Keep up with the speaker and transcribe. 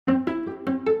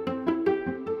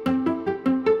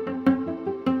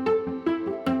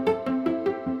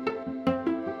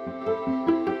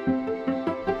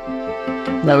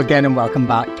Hello again and welcome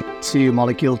back to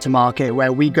Molecule to Market,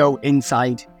 where we go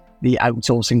inside the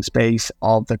outsourcing space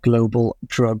of the global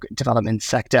drug development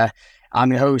sector. I'm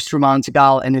your host, Raman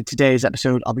Segal, and in today's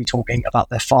episode, I'll be talking about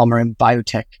the pharma and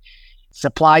biotech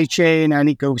supply chain and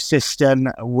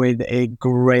ecosystem with a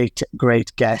great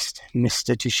guest,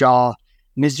 Mr. Tushar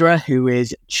Misra, who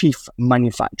is Chief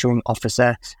Manufacturing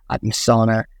Officer at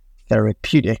Mersana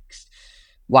Therapeutics.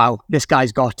 Wow, this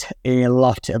guy's got a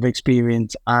lot of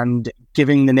experience, and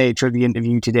given the nature of the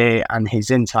interview today and his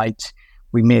insights,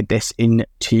 we made this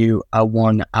into a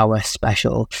 1 hour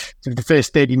special. So for the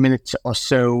first 30 minutes or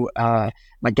so,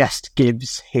 my guest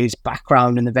gives his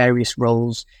background and the various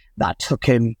roles that took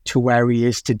him to where he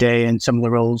is today, and some of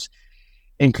the roles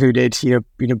included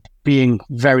being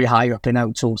very high up in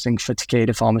outsourcing for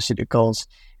Takeda Pharmaceuticals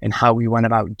and how we went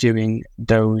about doing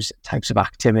those types of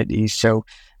activities. So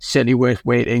certainly worth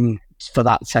waiting for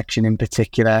that section in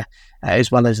particular, as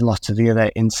well as lots of the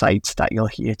other insights that you'll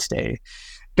hear today.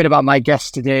 A bit about my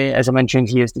guest today. As I mentioned,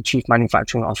 he is the Chief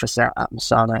Manufacturing Officer at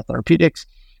Mersana Therapeutics,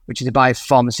 which is a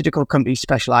biopharmaceutical company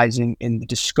specializing in the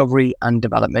discovery and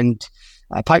development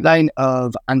pipeline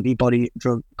of antibody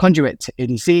drug conjugate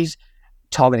ADCs,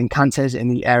 targeting cancers in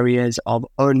the areas of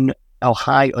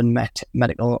high unmet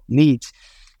medical needs.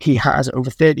 He has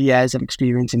over 30 years of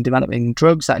experience in developing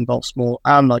drugs that involve small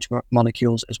and large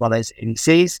molecules, as well as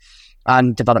ADCs,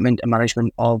 and development and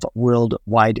management of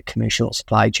worldwide commercial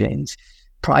supply chains.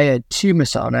 Prior to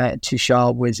Mersana,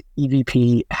 Tushar was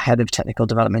EVP, Head of Technical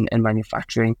Development and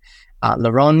Manufacturing at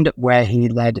Laronde, where he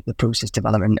led the process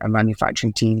development and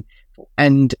manufacturing team for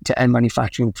end-to-end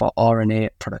manufacturing for RNA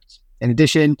products. In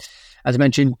addition, as I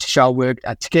mentioned, Tushar worked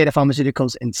at Takeda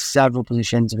Pharmaceuticals in several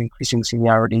positions of increasing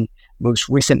seniority, most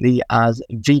recently as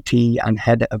VP and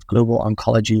Head of Global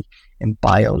Oncology and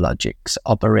Biologics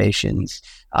Operations.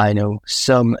 I know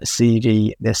some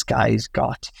CV this guy's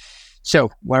got.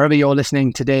 So wherever you're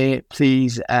listening today,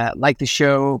 please like the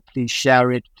show, please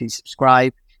share it, please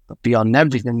subscribe. But beyond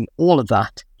everything, all of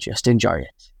that, just enjoy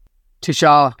it.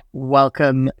 Tushar,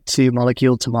 welcome to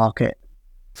Molecule to Market.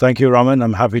 Thank you, Raman.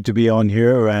 I'm happy to be on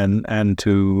here and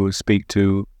to speak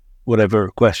to whatever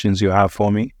questions you have for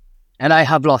me. And I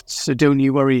have lots, so don't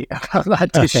you worry about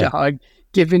that, Tushar.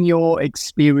 Given your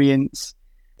experience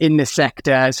in the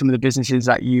sector, some of the businesses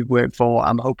that you've worked for,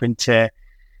 I'm hoping to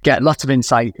get lots of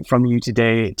insight from you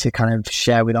today to kind of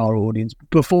share with our audience.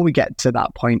 Before we get to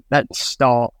that point, let's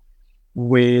start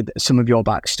with some of your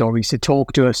backstory. So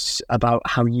talk to us about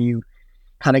how you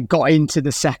kind of got into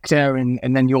the sector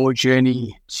and then your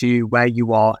journey to where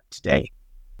you are today.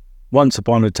 Once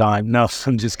upon a time. No,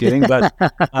 I'm just kidding. But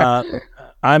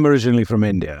I'm originally from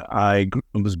India. I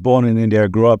was born in India,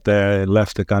 grew up there,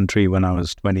 left the country when I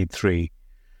was 23.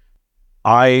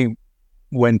 I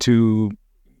went to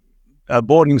a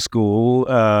boarding school.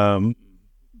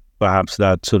 Perhaps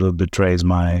that sort of betrays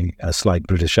my slight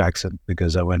British accent,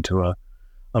 because I went to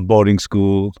a boarding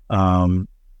school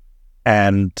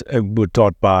and were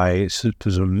taught by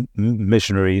some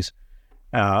missionaries.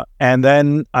 And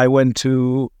then I went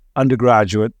to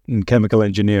undergraduate in chemical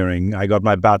engineering. I got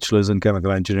my bachelor's in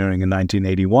chemical engineering in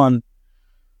 1981.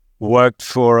 Worked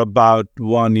for about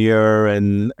 1 year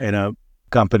in a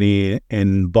company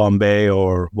in Bombay,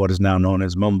 or what is now known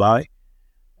as Mumbai.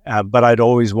 But I'd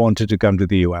always wanted to come to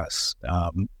the US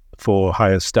for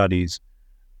higher studies.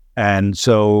 And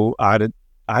so I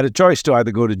had a choice to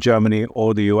either go to Germany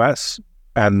or the US,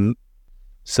 and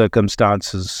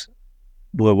circumstances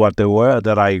were what they were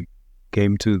that I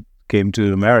came to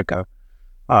America.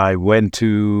 I went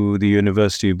to the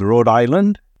University of Rhode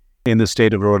Island in the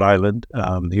state of Rhode Island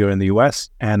here in the US,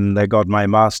 and I got my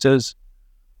master's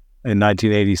in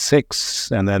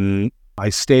 1986, and then I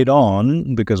stayed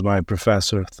on because my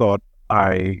professor thought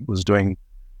I was doing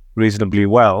reasonably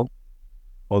well,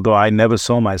 although I never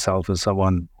saw myself as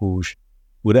someone who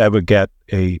would ever get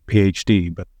a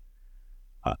PhD. But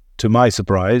to my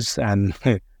surprise, and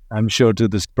I'm sure to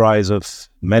the surprise of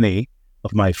many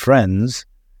of my friends,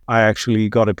 I actually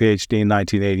got a PhD in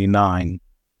 1989,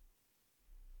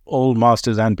 all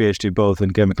master's and PhD both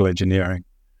in chemical engineering.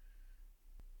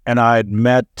 And I had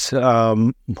met,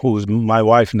 who's my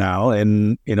wife now,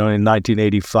 in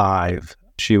 1985.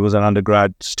 She was an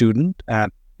undergrad student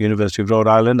at University of Rhode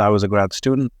Island. I was a grad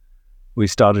student. We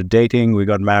started dating. We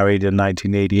got married in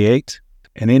 1988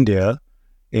 in India,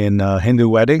 in a Hindu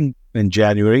wedding in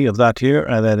January of that year.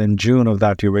 And then in June of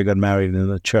that year, we got married in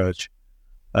the church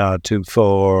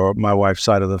for my wife's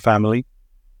side of the family.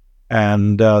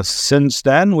 And since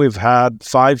then, we've had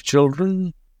 5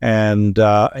 children and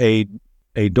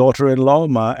a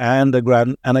daughter-in-law and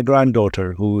a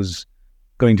granddaughter who's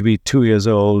going to be 2 years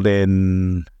old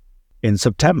in in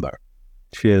September.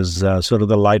 She is sort of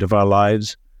the light of our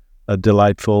lives, a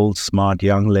delightful, smart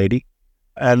young lady.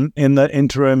 And in the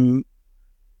interim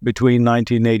between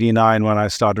 1989, when I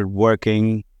started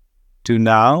working, to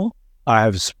now, I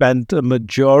have spent a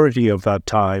majority of that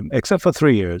time, except for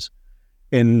 3 years,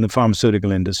 in the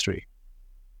pharmaceutical industry.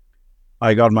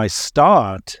 I got my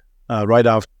start right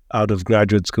out of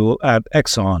graduate school at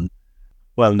Exxon,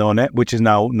 which is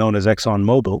now known as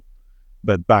ExxonMobil,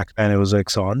 but back then it was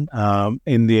Exxon,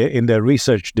 in their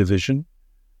research division,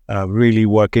 really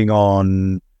working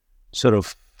on sort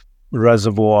of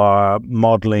reservoir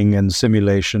modeling and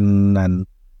simulation and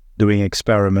doing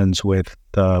experiments with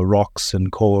rocks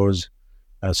and cores,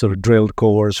 sort of drilled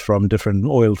cores from different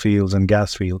oil fields and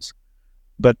gas fields.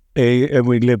 But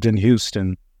we lived in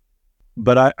Houston.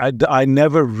 But I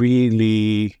never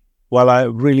really, I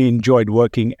really enjoyed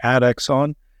working at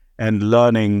Exxon and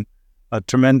learning a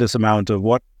tremendous amount of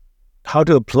how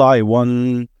to apply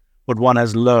what one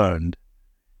has learned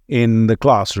in the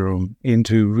classroom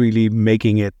into really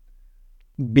making it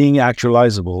being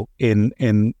actualizable in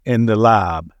the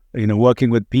lab, working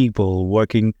with people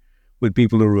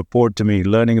who report to me,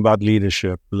 learning about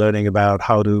leadership, learning about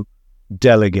how to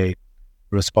delegate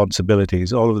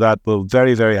responsibilities. All of that were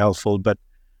very, very helpful. But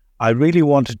I really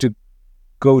wanted to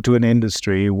go to an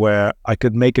industry where I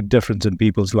could make a difference in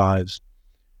people's lives.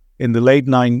 In the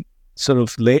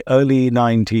early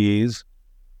 90s,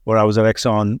 where I was at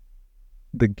Exxon,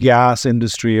 the gas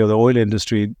industry or the oil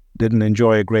industry didn't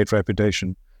enjoy a great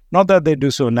reputation. Not that they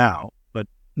do so now, but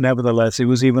nevertheless, it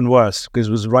was even worse because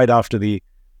it was right after the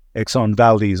Exxon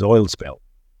Valdez oil spill.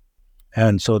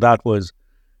 And so that was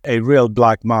a real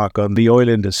black mark on the oil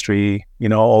industry,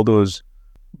 all those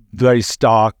very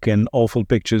stark and awful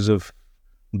pictures of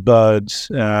birds,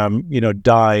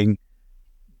 dying,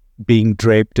 being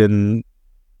draped in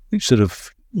sort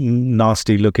of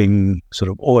nasty looking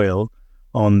sort of oil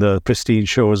on the pristine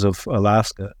shores of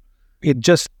Alaska. It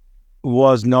just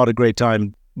was not a great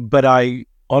time, but I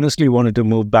honestly wanted to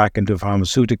move back into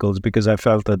pharmaceuticals because I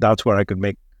felt that that's where I could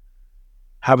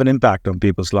have an impact on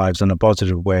people's lives in a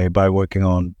positive way by working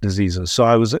on diseases. So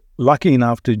I was lucky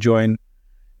enough to join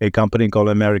a company called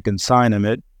American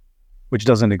Cyanamid, which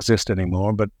doesn't exist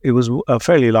anymore, but it was a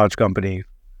fairly large company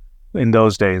in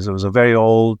those days. It was a very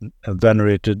old,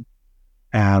 venerated,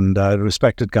 and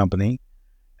respected company.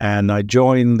 And I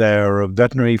joined their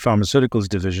veterinary pharmaceuticals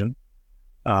division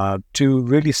to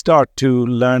really start to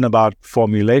learn about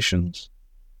formulations,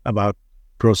 about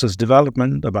process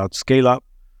development, about scale-up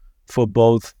for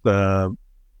both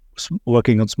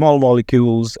working on small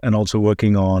molecules and also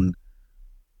working on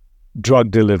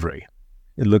drug delivery,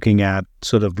 looking at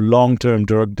sort of long-term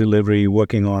drug delivery,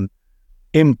 working on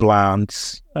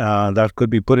implants that could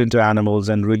be put into animals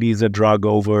and release a drug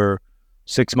over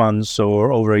 6 months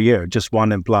or over a year, just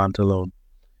one implant alone.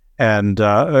 And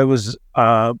it was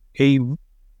a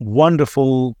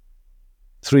wonderful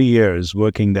 3 years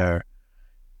working there.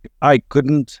 I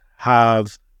couldn't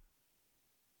have,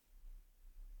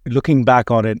 looking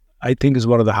back on it, I think is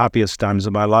one of the happiest times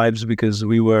of my lives because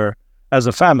we were, as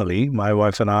a family, my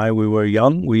wife and I, we were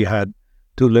young. We had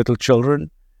 2 little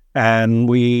children and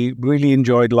we really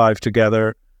enjoyed life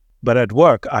together. But at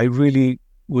work, I really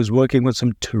was working with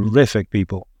some terrific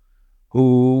people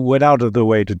who went out of their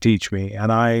way to teach me.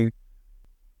 And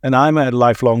I'm a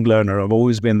lifelong learner. I've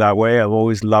always been that way. I've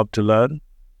always loved to learn.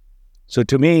 So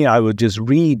to me, I would just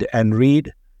read and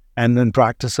then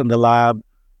practice in the lab,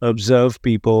 observe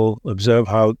people, observe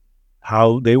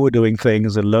how they were doing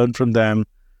things and learn from them.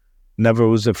 Never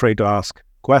was afraid to ask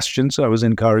questions. I was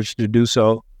encouraged to do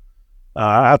so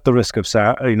at the risk of,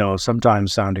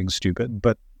 sometimes sounding stupid.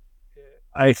 But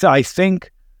I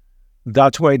think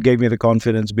that's why it gave me the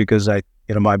confidence because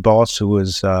my boss, who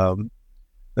was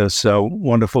this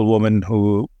wonderful woman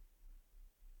who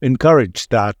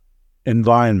encouraged that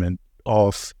environment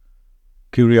of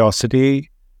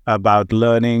curiosity, about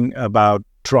learning, about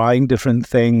trying different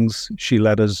things. She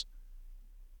let us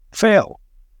fail.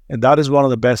 And that is one of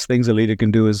the best things a leader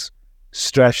can do is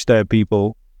stretch their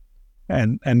people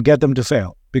and get them to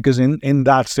fail. Because in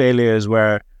that failure is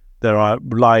where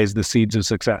lies the seeds of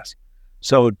success.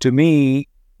 So to me,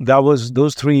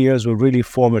 those 3 years were really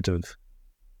formative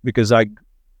because I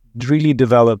really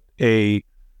developed a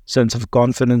sense of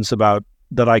confidence about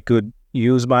that I could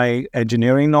use my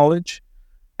engineering knowledge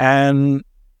and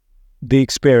the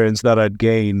experience that I'd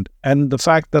gained and the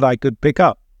fact that I could pick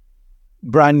up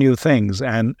brand new things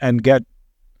and get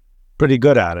pretty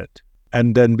good at it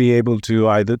and then be able to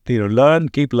either learn,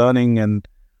 keep learning and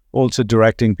also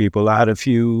directing people. I had a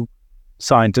few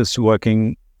scientists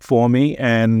working for me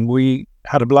and we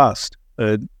had a blast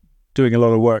doing a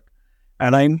lot of work.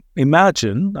 And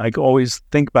I always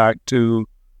think back to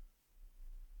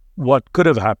what could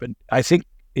have happened. I think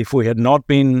if we had not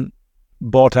been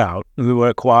bought out, we were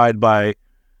acquired by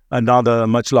another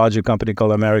much larger company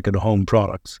called American Home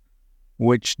Products,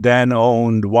 which then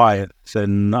owned Wyeth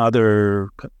and other,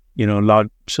 large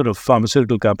sort of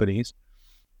pharmaceutical companies.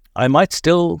 I might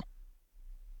still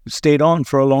stayed on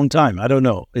for a long time. I don't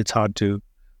know. It's hard to,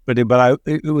 but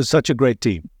it was such a great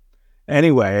team.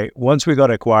 Anyway, once we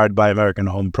got acquired by American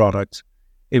Home Products,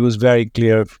 it was very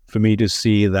clear for me to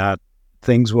see that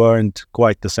things weren't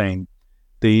quite the same.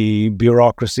 The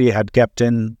bureaucracy had kept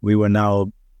in. We were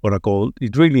now what I call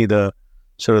it's really the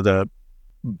sort of the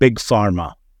big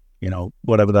pharma,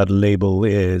 whatever that label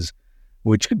is,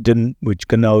 which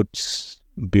connotes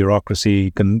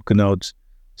bureaucracy, connotes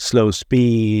slow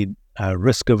speed,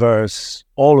 risk averse,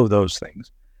 all of those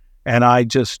things. And I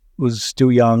just was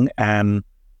too young and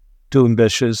too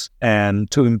ambitious and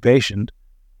too impatient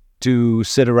to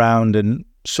sit around and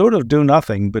sort of do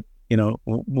nothing, but,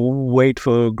 wait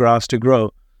for grass to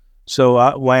grow.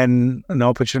 So when an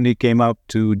opportunity came up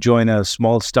to join a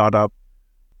small startup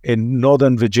in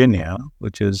Northern Virginia,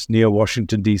 which is near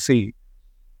Washington, D.C.,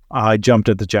 I jumped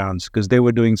at the chance because they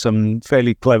were doing some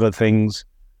fairly clever things.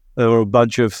 There were a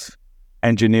bunch of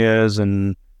engineers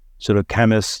and sort of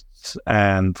chemists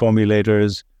and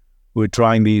formulators who were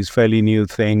trying these fairly new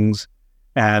things.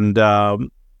 And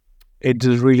it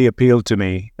just really appealed to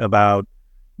me about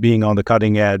being on the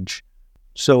cutting edge.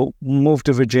 So moved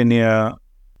to Virginia.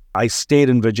 I stayed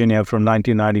in Virginia from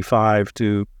 1995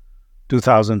 to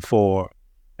 2004.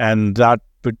 And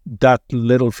that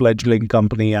little fledgling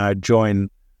company I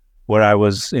joined, where I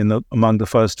was among the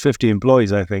first 50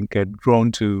 employees, I think, had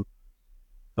grown to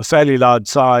a fairly large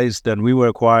size. Then we were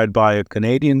acquired by a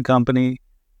Canadian company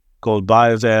called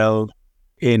BioVale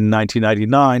in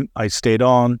 1999. I stayed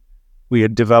on. We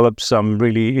had developed some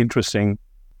really interesting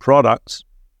products,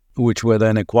 which were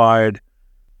then acquired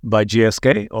by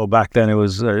GSK, or back then it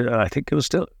was,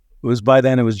 by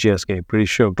then it was GSK, pretty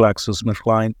sure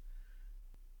GlaxoSmithKline.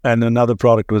 And another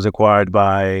product was acquired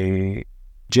by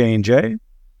J&J.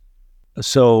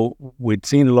 So we'd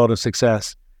seen a lot of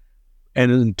success.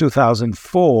 And in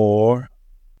 2004,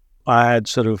 I had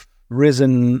sort of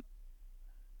risen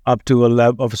up to a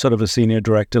level of sort of a senior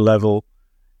director level,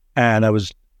 and I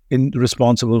was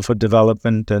responsible for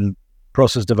development and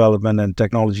process development and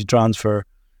technology transfer.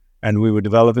 And we were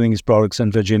developing these products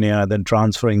in Virginia, then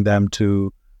transferring them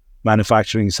to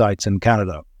manufacturing sites in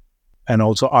Canada and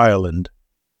also Ireland.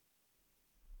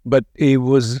 But it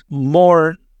was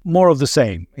more of the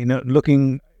same.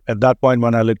 Looking at that point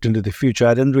when I looked into the future,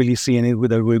 I didn't really see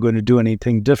whether we were going to do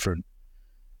anything different.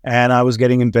 And I was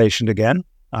getting impatient again.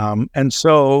 And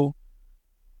so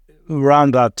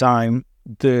around that time,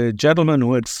 the gentleman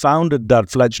who had founded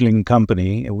that fledgling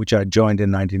company, which I joined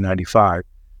in 1995,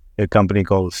 a company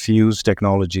called Fuse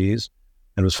Technologies,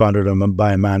 and was founded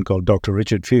by a man called Dr.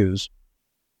 Richard Fuse.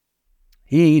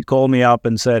 He called me up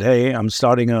and said, "Hey, I'm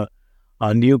starting a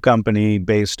new company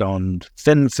based on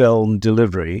thin film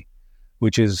delivery,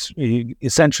 which is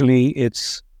essentially,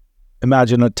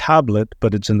 imagine a tablet,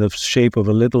 but it's in the shape of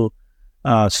a little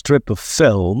strip of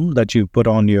film that you put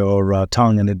on your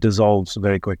tongue and it dissolves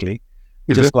very quickly,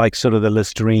 just like sort of the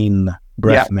Listerine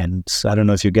breath mints. I don't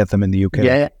know if you get them in the UK.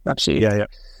 Yeah, absolutely. Yeah.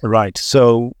 Right.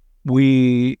 So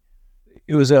it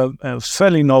was a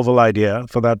fairly novel idea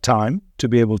for that time to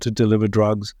be able to deliver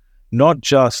drugs, not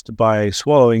just by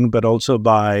swallowing, but also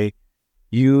by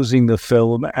using the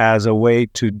film as a way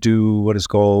to do what is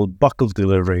called buccal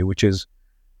delivery, which is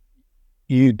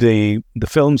the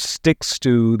film sticks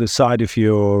to the side of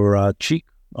your cheek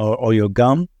or your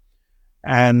gum,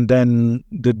 and then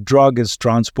the drug is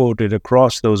transported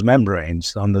across those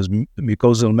membranes, on those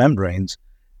mucosal membranes,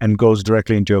 and goes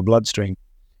directly into your bloodstream.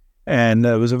 And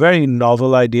it was a very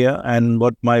novel idea. And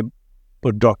what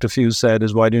Dr. Fuse said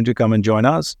is, why don't you come and join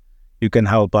us? You can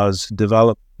help us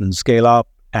develop and scale up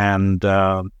and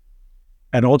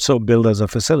also build as a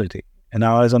facility. And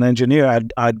now as an engineer,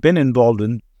 I'd been involved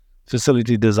in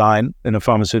facility design, in a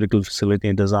pharmaceutical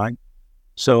facility design.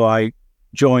 So I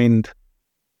joined.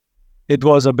 It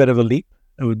was a bit of a leap.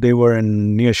 They were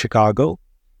near Chicago,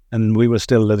 and we were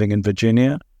still living in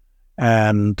Virginia.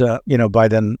 And, by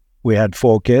then we had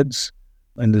 4 kids,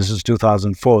 and this is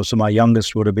 2004. So my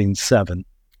youngest would have been 7,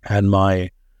 and my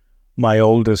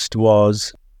oldest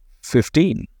was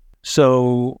 15.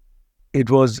 So it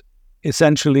was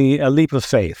essentially a leap of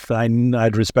faith.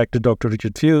 I'd respected Dr.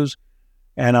 Richard Fuse,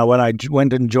 and when I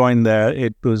went and joined there,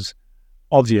 it was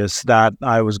obvious that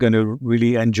I was going to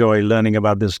really enjoy learning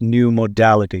about this new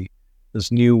modality, this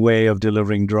new way of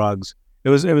delivering drugs. it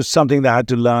was something that I had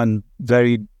to learn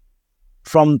very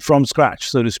from scratch,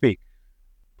 so to speak.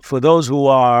 For those who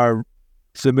are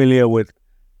familiar with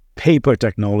paper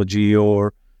technology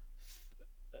or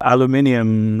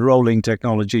aluminium rolling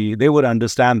technology, they would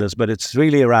understand this, but it's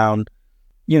really around,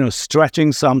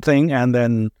 stretching something and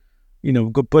then,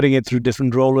 putting it through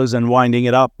different rollers and winding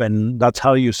it up. And that's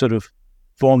how you sort of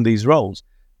form these rolls.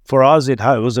 For us, it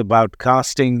was about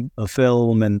casting a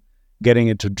film and getting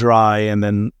it to dry and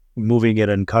then moving it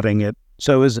and cutting it.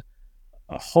 So it was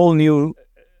a whole new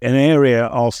an area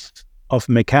of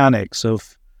mechanics,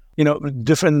 of,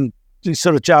 different,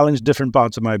 sort of challenged different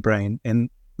parts of my brain in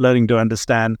learning to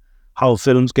understand how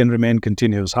films can remain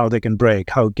continuous, how they can break,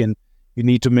 you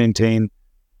need to maintain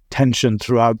tension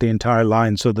throughout the entire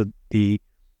line so that the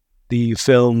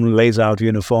film lays out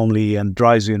uniformly and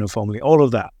dries uniformly, all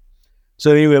of that.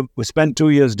 So anyway, we spent 2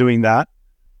 years doing that.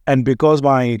 And because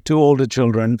my two older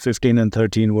children, 15 and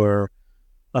 13, were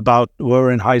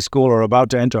in high school or about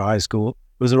to enter high school,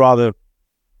 it was a rather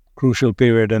crucial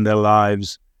period in their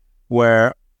lives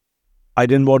where I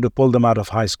didn't want to pull them out of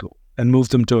high school and move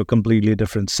them to a completely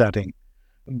different setting.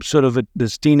 Sort of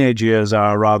these teenage years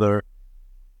are rather,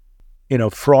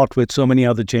 fraught with so many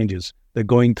other changes. They're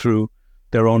going through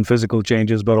their own physical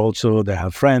changes, but also they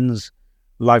have friends,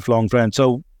 lifelong friends.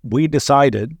 So we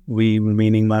decided,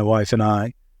 meaning my wife and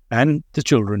I, and the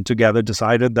children together,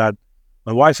 decided that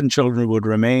my wife and children would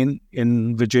remain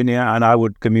in Virginia and I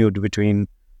would commute between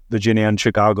Virginia and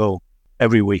Chicago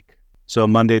every week. So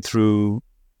Monday through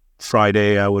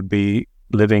Friday, I would be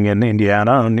living in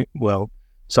Indiana,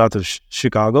 south of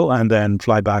Chicago, and then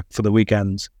fly back for the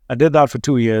weekends. I did that for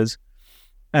 2 years.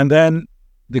 And then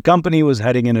the company was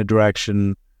heading in a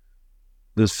direction,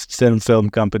 this film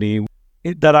company,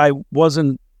 that I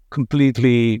wasn't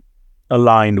completely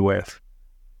aligned with.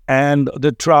 And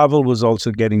the travel was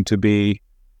also getting to be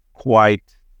quite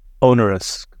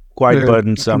onerous, quite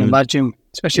burdensome. I can imagine,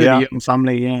 especially with a young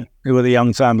family, With a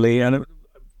young family. And it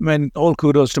meant all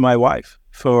kudos to my wife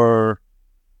for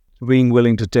being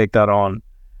willing to take that on.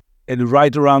 And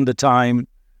right around the time,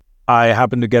 I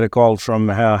happened to get a call from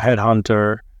a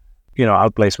headhunter,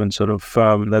 outplacement sort of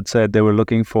firm that said they were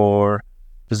looking for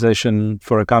position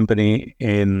for a company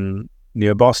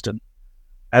near Boston.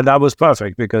 And that was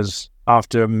perfect because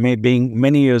after being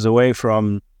many years away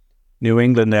from New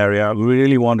England area, we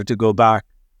really wanted to go back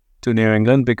to New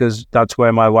England because that's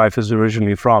where my wife is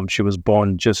originally from. She was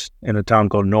born just in a town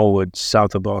called Norwood,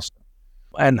 south of Boston.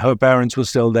 And her parents were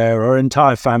still there. Her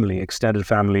entire family, extended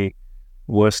family,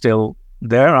 were still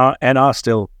there and are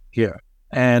still here.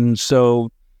 And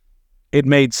so it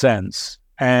made sense.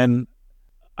 And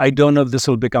I don't know if this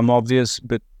will become obvious,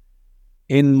 but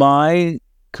in my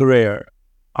career,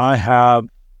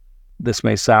 this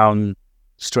may sound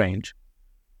strange,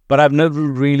 but I've never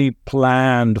really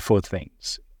planned for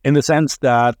things in the sense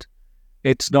that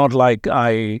it's not like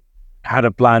I had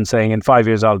a plan saying in 5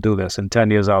 years I'll do this, in 10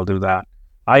 years I'll do that.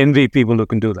 I envy people who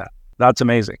can do that. That's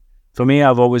amazing. For me,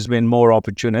 I've always been more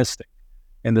opportunistic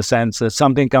in the sense that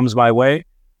something comes my way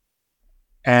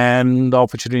and the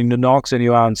opportunity knocks and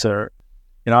you answer.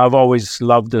 I've always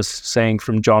loved this saying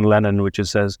from John Lennon, which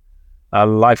says,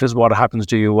 life is what happens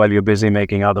to you while you're busy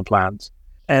making other plans.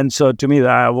 And so to me,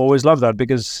 I've always loved that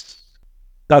because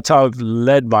that's how I've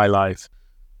led my life.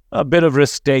 A bit of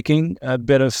risk-taking, a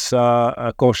bit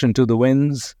of caution to the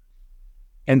winds,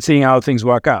 and seeing how things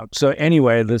work out. So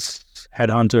anyway, this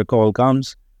headhunter call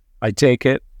comes. I take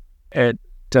it. It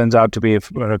turns out to be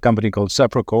a company called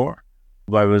Seprocor.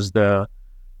 I was the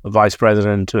vice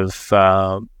president of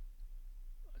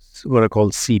what are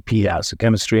called CPS,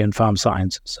 Chemistry and Farm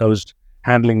Sciences. So I was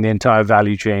handling the entire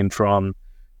value chain from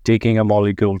taking a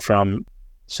molecule from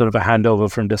sort of a handover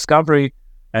from discovery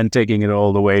and taking it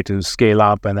all the way to scale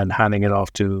up and then handing it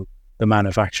off to the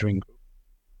manufacturing group.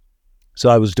 So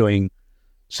I was doing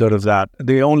sort of that.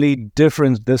 The only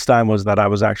difference this time was that I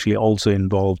was actually also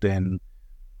involved in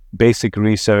basic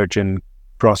research in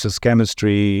process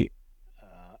chemistry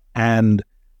and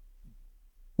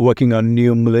working on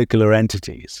new molecular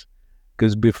entities.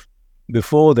 Because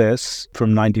before this,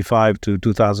 from 95 to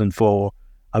 2004,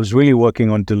 I was really working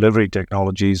on delivery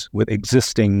technologies with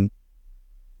existing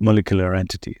molecular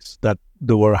entities that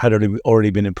had already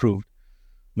been approved.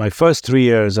 My first 3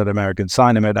 years at American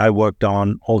Cynamed, I worked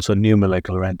on also new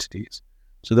molecular entities.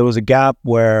 So there was a gap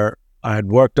where I had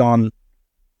worked on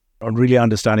really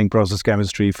understanding process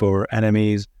chemistry for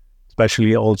NMEs,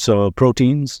 especially also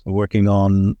proteins, working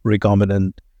on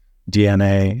recombinant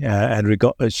DNA and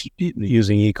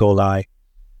using E. coli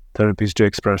therapies to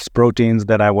express proteins.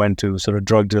 Then I went to sort of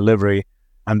drug delivery.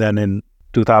 And then in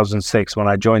 2006, when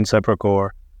I joined Seprocor,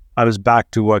 I was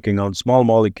back to working on small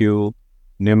molecule,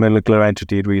 new molecular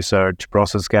entity research,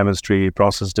 process chemistry,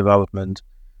 process development,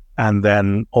 and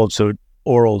then also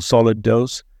oral solid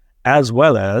dose, as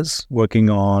well as working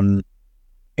on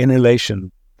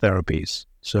inhalation therapies.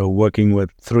 So working with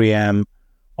 3M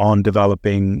on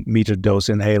developing metered dose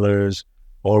inhalers,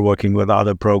 or working with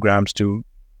other programs to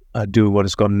do what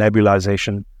is called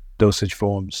nebulization dosage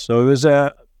forms. So it was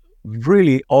a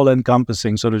really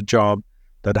all-encompassing sort of job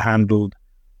that handled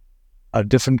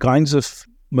different kinds of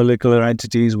molecular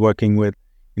entities, working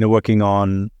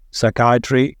on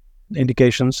psychiatry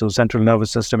indications, so central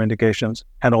nervous system indications,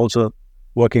 and also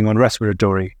working on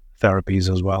respiratory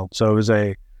therapies as well. So it was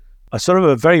a sort of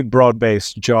a very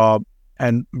broad-based job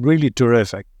and really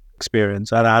terrific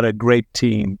experience. And I had a great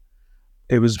team.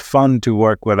 It was fun to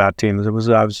work with that team. I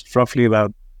was roughly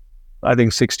about, I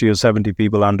think, 60 or 70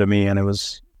 people under me, and it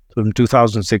was from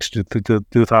 2006 to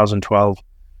 2012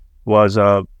 was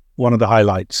one of the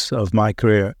highlights of my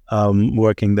career,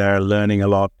 working there, learning a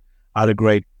lot. I had a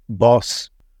great boss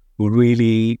who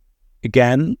really,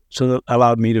 again, sort of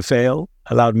allowed me to fail,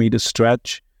 allowed me to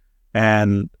stretch,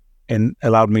 and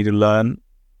allowed me to learn,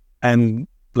 and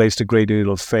placed a great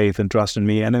deal of faith and trust in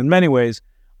me. And in many ways,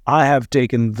 I have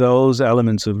taken those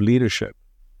elements of leadership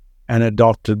and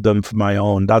adopted them for my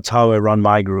own. That's how I run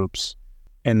my groups.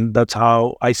 And that's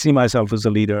how I see myself as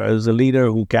a leader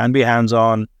who can be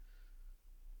hands-on,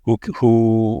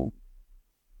 who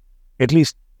at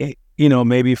least,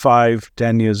 maybe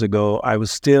 5-10 years ago, I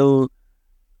was still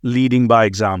leading by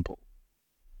example,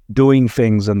 doing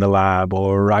things in the lab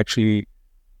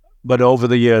but over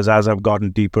the years, as I've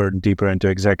gotten deeper and deeper into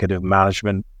executive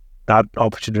management, that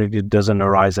opportunity doesn't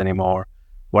arise anymore,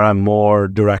 where I'm more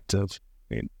directive,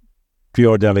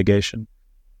 pure delegation.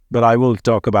 But I will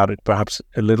talk about it perhaps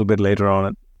a little bit later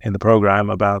on in the program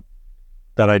about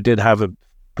that. I did have a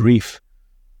brief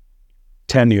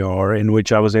tenure in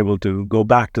which I was able to go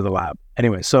back to the lab.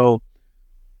 Anyway, so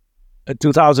in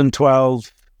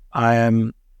 2012, I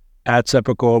am at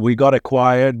Sepacor. We got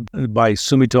acquired by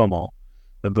Sumitomo,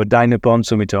 by Nippon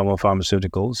Sumitomo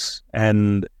Pharmaceuticals,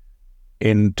 and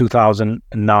in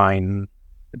 2009,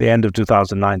 the end of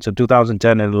 2009. So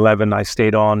 2010 and 11, I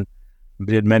stayed on,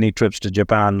 did many trips to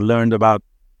Japan, learned about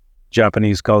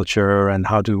Japanese culture and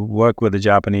how to work with the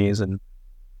Japanese, and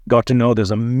got to know this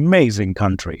amazing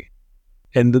country.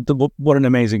 And what an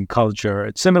amazing culture.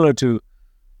 It's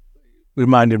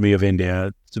reminded me of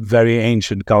India. It's a very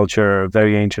ancient culture,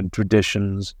 very ancient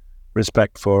traditions,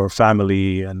 respect for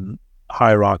family and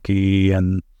hierarchy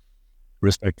and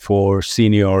respect for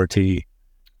seniority.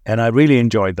 And I really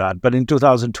enjoyed that. But in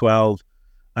 2012,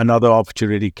 another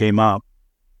opportunity came up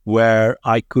where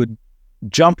I could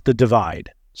jump the divide.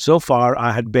 So far,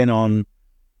 I had been on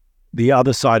the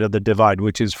other side of the divide,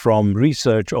 which is from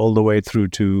research all the way through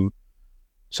to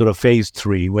sort of phase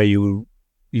 3, where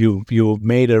you've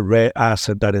made a rare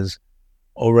asset that is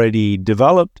already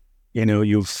developed.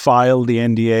 You've filed the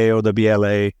NDA or the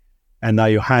BLA, and now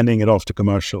you're handing it off to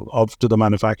the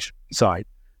manufacturing side.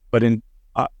 But an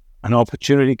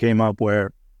opportunity came up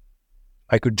where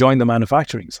I could join the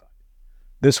manufacturing side.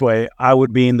 This way, I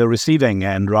would be in the receiving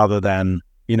end rather than,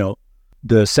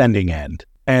 the sending end.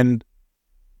 And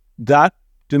that,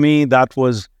 to me, that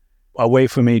was a way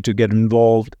for me to get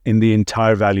involved in the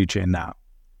entire value chain now.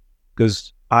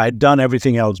 Because I had done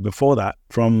everything else before that,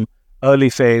 from early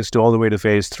phase to all the way to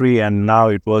phase 3, and now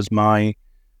it was my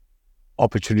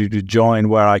opportunity to join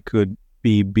where I could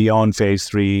be beyond phase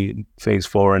 3, phase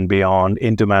 4 and beyond,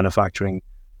 into manufacturing,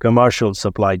 commercial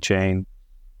supply chain,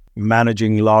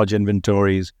 managing large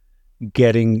inventories,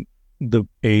 getting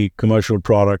a commercial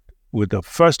product with the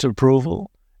first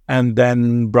approval, and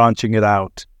then branching it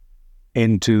out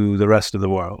into the rest of the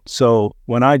world. So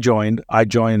when I joined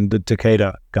the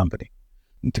Takeda company.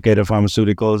 Takeda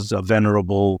Pharmaceuticals, a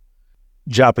venerable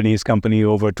Japanese company,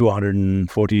 over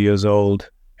 240 years old.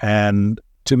 And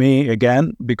to me,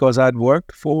 again, because I'd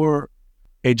worked for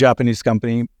a Japanese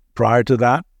company prior to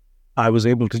that, I was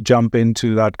able to jump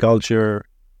into that culture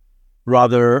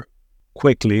rather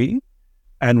quickly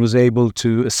and was able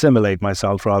to assimilate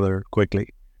myself rather quickly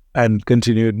and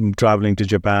continued traveling to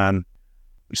Japan.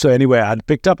 So anyway, I'd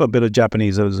picked up a bit of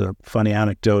Japanese. It was a funny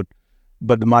anecdote.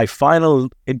 But my final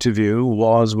interview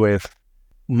was with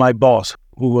my boss,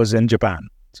 who was in Japan.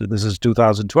 So this is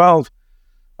 2012.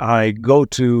 I go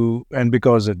to, and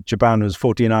because Japan was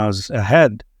 14 hours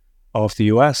ahead of the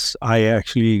US, I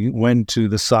actually went to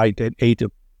the site at 8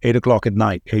 o'clock at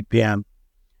night, 8 p.m.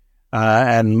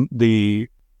 And the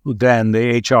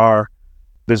HR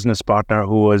business partner,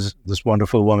 who was this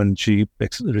wonderful woman, she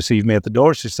received me at the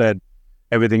door. She said,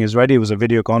 everything is ready. It was a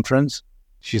video conference.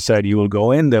 She said, you will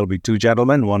go in, there'll be two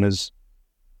gentlemen. One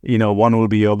will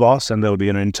be your boss and there'll be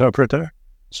an interpreter.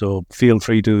 So feel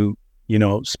free to,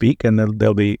 speak, and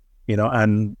there'll be,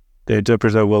 and the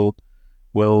interpreter will,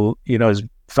 is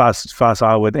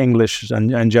facile with English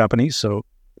and Japanese. So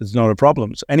it's not a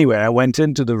problem. So anyway, I went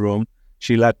into the room.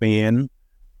 She let me in.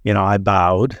 I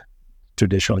bowed,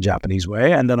 traditional Japanese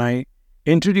way. And then I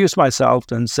introduced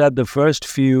myself and said the first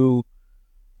few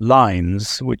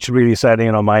lines, which really said,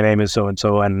 my name is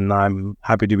so-and-so, and I'm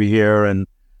happy to be here. And,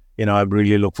 I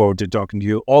really look forward to talking to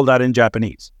you. All that in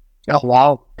Japanese. Oh,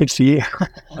 wow. Good for you.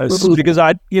 Because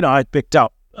I'd picked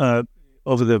up,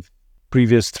 over the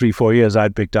previous 3-4 years,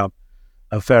 I'd picked up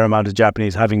a fair amount of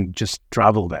Japanese, having just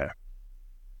traveled there.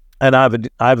 And I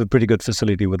have a pretty good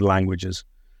facility with languages.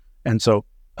 And so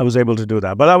I was able to do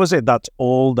that. But I would say that's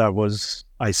all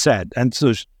I said. And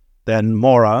so then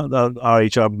Maura,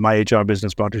 my HR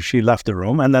business partner, she left the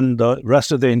room. And then the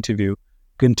rest of the interview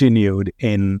continued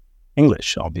in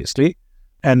English, obviously,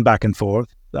 and back and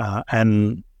forth.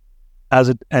 And as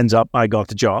it ends up, I got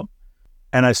the job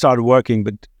and I started working.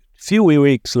 But a few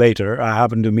weeks later, I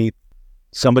happened to meet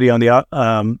somebody on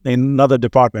in another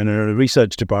department, in a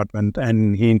research department,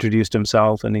 and he introduced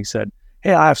himself and he said,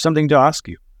 hey, I have something to ask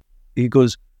you. He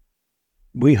goes,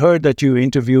 we heard that you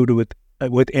interviewed with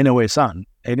Inoue-san.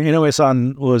 And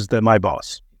Inoue-san was my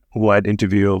boss, who I'd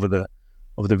interviewed over the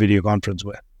video conference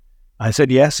with. I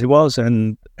said, yes, he was.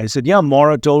 And I said, yeah,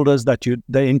 Maura told us that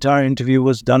the entire interview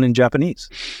was done in Japanese.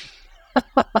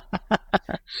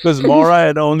 Because Maura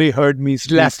had only heard me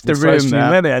speak left the room,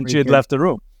 and she had left the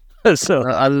room. So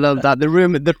I love that. The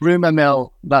rumor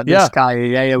mill that this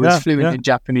guy was fluent in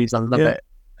Japanese. I love it.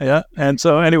 Yeah. And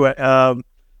so anyway,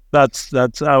 that's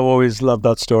I always love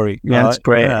that story. Yeah, it's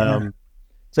great.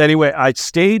 So anyway, I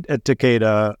stayed at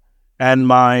Takeda, and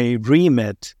my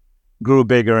remit grew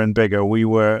bigger and bigger.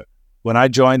 When I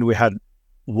joined, we had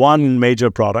one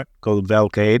major product called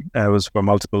Velcade. It was for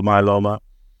multiple myeloma.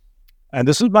 And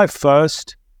this was my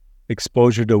first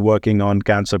exposure to working on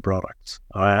cancer products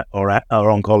or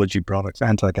oncology products,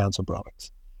 anti-cancer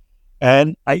products.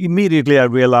 And I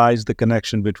realized the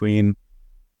connection between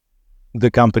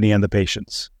the company and the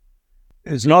patients.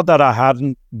 It's not that I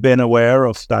hadn't been aware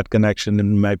of that connection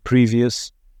in my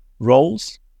previous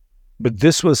roles, but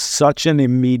this was such an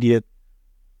immediate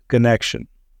connection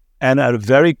and a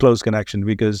very close connection,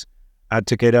 because at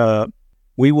Takeda,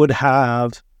 we would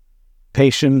have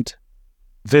patient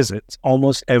visits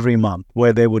almost every month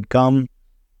where they would come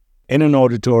in an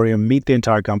auditorium, meet the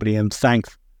entire company, and thank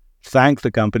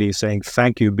the company, saying,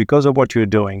 thank you, because of what you're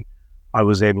doing, I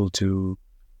was able to,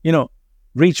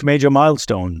 reach major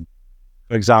milestone.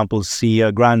 For example, see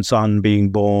a grandson being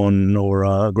born, or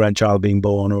a grandchild being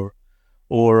born,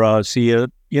 or see a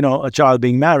child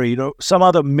being married, or some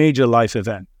other major life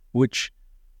event, which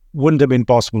wouldn't have been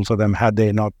possible for them had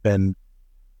they not been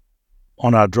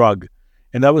on our drug.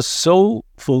 And that was so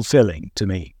fulfilling to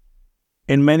me.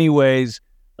 In many ways,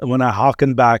 when I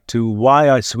hearken back to why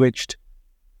I switched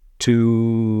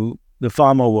to the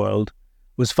pharma world,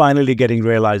 was finally getting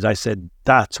realized. I said,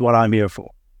 that's what I'm here for.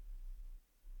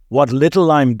 What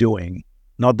little I'm doing,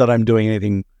 not that I'm doing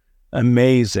anything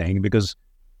amazing, because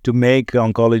to make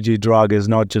oncology drug is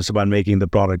not just about making the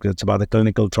product. It's about the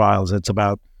clinical trials. It's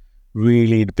about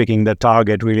really picking the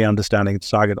target, really understanding the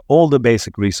target, all the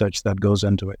basic research that goes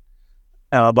into it,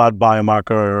 about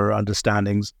biomarker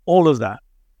understandings, all of that.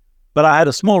 But I had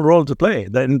a small role to play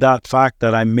in that fact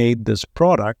that I made this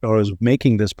product, or was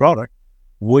making this product,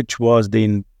 which was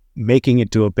making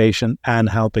it to a patient and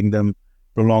helping them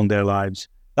prolong their lives.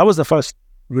 That was the first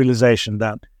realization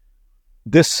that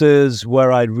this is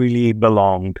where I really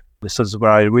belonged. This is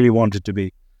where I really wanted to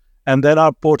be. And then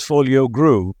our portfolio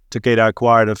grew. Takeda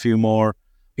acquired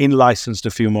in-licensed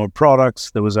a few more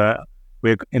products.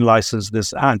 We in-licensed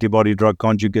this antibody drug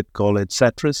conjugate called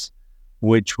Etcetris,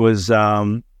 which was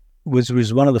one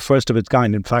of the first of its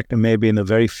kind. In fact, it may be in the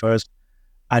very first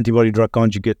antibody drug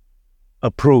conjugate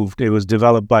approved. It was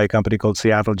developed by a company called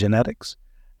Seattle Genetics.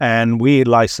 And we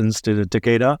licensed it at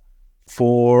Takeda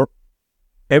for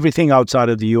everything outside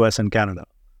of the US and Canada.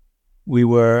 We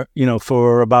were,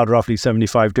 for about roughly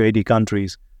 75 to 80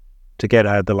 countries, Takeda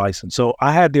had the license. So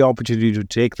I had the opportunity to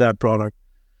take that product,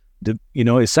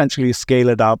 essentially scale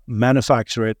it up,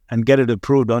 manufacture it, and get it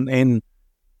approved in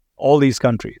all these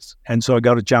countries. And so I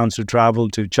got a chance to travel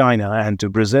to China and to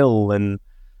Brazil and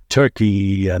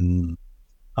Turkey and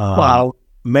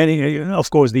many, of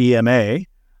course, the EMA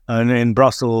and in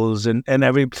Brussels and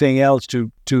everything else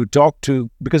to talk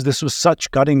to, because this was such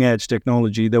cutting edge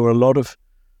technology. There were a lot of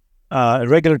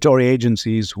regulatory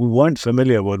agencies who weren't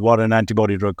familiar with what an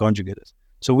antibody drug conjugate is.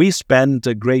 So we spent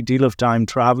a great deal of time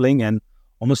traveling and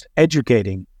almost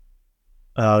educating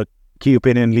key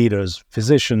opinion leaders,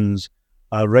 physicians,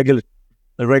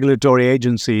 regulatory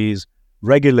agencies,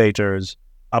 regulators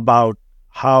about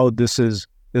how this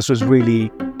was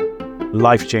really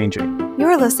life-changing.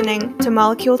 You're listening to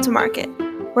Molecule to Market,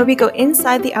 where we go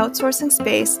inside the outsourcing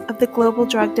space of the global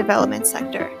drug development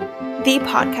sector, the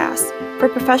podcast for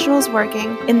professionals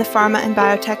working in the pharma and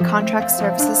biotech contract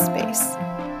services space.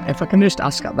 If I can just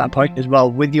ask at that point as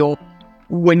well, with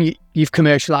when you've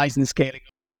commercialized and scaling,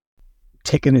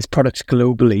 taking this product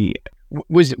globally,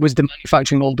 was the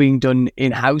manufacturing all being done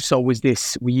in-house, or were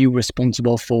you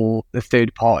responsible for the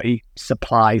third-party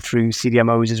supply through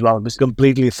CDMOs as well? It was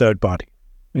completely third-party.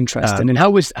 Interesting. And how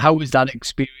was that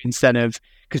experience then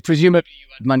because presumably you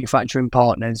had manufacturing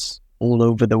partners all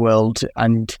over the world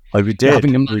and we did.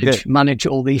 Having to manage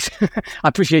all these. I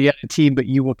appreciate you had a team, but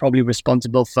you were probably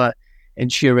responsible for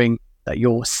ensuring that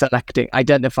you're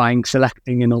identifying,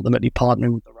 selecting, and ultimately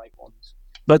partnering with the right ones.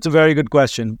 That's a very good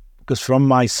question, because from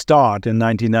my start in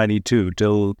 1992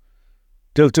 till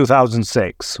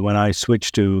 2006, when I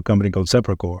switched to a company called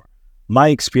Sepacor, my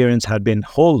experience had been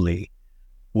wholly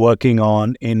working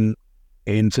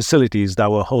in facilities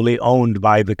that were wholly owned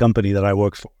by the company that I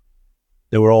worked for.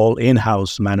 They were all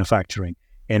in-house manufacturing,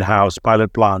 in-house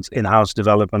pilot plants, in-house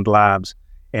development labs,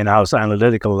 in-house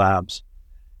analytical labs.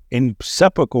 In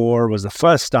Sepacor was the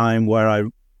first time where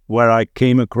I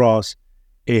came across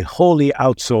a wholly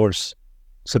outsourced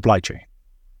supply chain,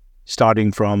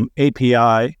 starting from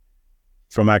API,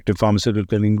 from active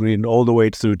pharmaceutical ingredient, all the way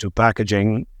through to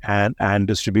packaging and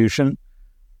distribution,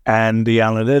 and the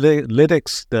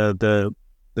analytics,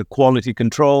 the quality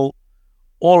control,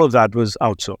 all of that was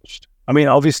outsourced. I mean,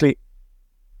 obviously,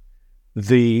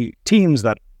 the teams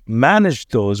that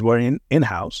managed those were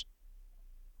in-house,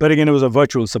 but again, it was a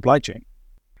virtual supply chain.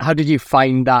 How did you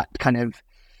find that kind of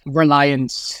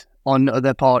reliance on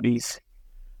other parties?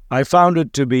 I found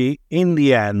it to be, in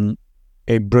the end,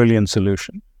 a brilliant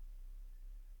solution,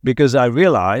 because I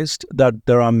realized that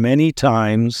there are many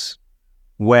times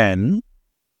when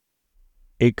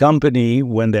a company,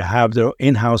 when they have their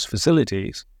in-house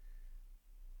facilities,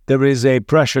 there is a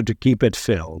pressure to keep it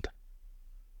filled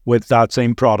with that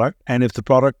same product. And if the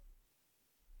product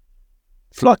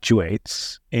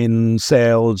fluctuates in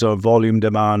sales or volume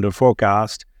demand or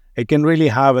forecast, it can really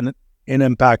have an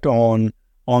impact on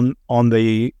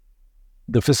the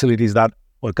facilities that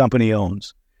a company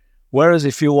owns. Whereas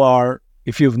if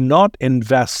you've not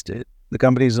invested, the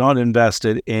company is not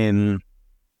invested in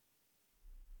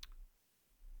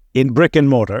brick and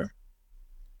mortar,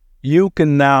 you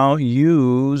can now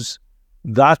use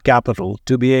that capital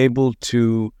to be able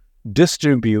to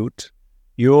distribute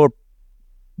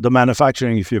the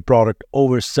manufacturing of your product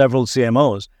over several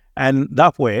CMOs, and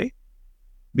that way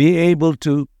be able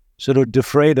to sort of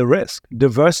defray the risk,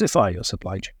 diversify your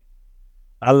supply chain,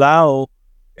 allow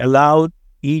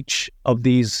each of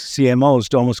these CMOs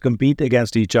to almost compete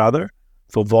against each other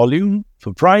for volume,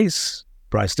 for price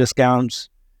discounts,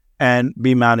 and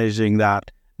be managing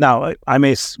that. Now, I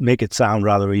may make it sound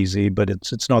rather easy, but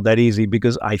it's not that easy,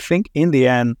 because I think in the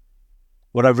end,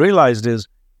 what I've realized is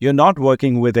you're not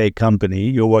working with a company,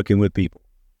 you're working with people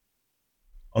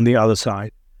on the other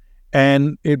side.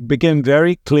 And it became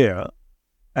very clear,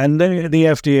 and the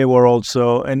FDA were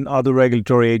also, and other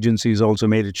regulatory agencies also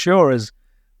made it sure, is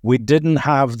we didn't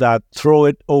have that throw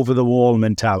it over the wall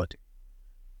mentality.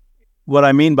 What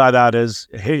I mean by that is,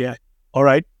 hey, all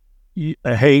right,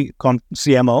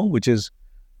 CMO, which is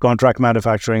contract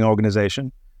manufacturing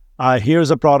organization, here's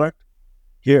a product,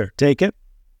 here, take it,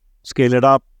 scale it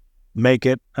up, make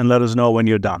it, and let us know when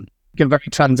you're done. A very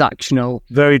transactional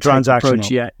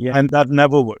approach, yeah. And that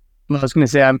never worked. Well, I was going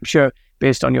to say, I'm sure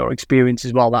based on your experience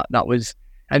as well, that was,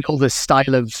 and all the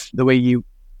style of the way you...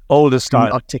 All the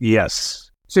style, yes.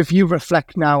 So if you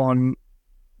reflect now on,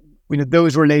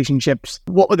 those relationships,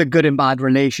 what were the good and bad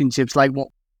relationships? Like what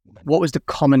was the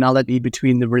commonality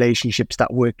between the relationships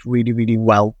that worked really, really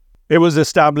well? It was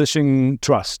establishing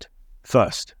trust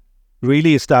first,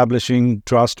 really establishing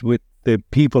trust with the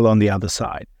people on the other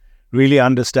side, really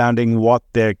understanding what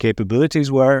their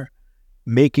capabilities were,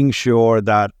 making sure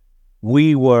that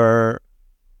we were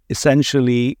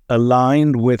essentially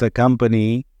aligned with a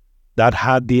company that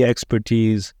had the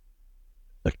expertise,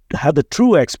 had the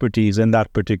true expertise in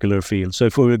that particular field. So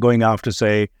if we were going after,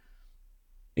 say,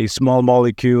 a small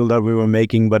molecule that we were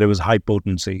making, but it was high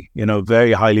potency,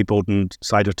 very highly potent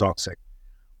cytotoxic,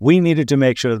 we needed to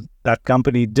make sure that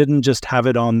company didn't just have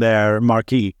it on their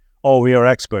marquee, oh, we are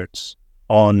experts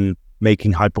on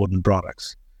making high potent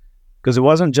products. Because it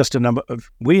wasn't just a number of,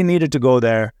 we needed to go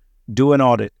there, do an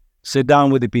audit, sit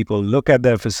down with the people, look at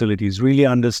their facilities, really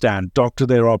understand, talk to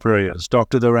their operators, talk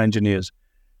to their engineers,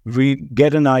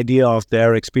 get an idea of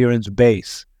their experience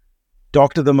base,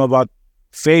 talk to them about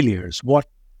failures. What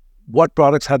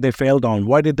products had they failed on?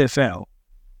 Why did they fail?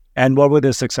 And what were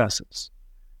their successes?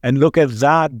 And look at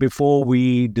that before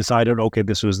we decided, okay,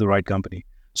 this was the right company.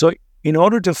 So in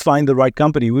order to find the right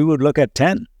company, we would look at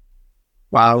 10.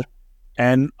 Wow.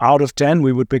 And out of 10,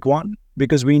 we would pick one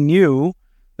because we knew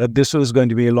that this was going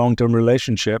to be a long-term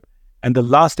relationship. And the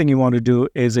last thing you want to do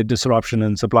is a disruption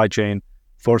in supply chain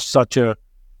for such a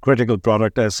critical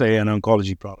product as, say, an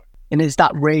oncology product. And is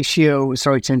that ratio,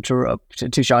 sorry to interrupt,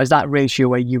 Tushar, is that ratio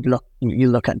where you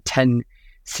look at 10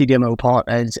 CDMO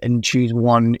partners and choose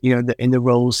one, in the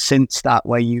roles since that,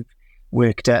 where you've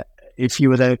worked at, if you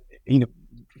were the,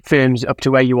 firms up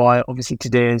to where you are, obviously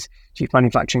today as Chief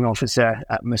Manufacturing Officer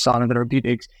at Mersana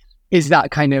Therapeutics, is that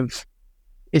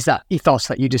ethos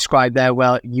that you described there,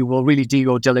 where you will really do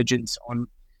your diligence on,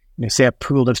 say, a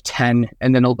pool of 10,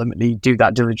 and then ultimately do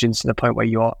that diligence to the point where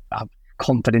you are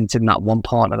confident in that one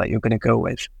partner that you're going to go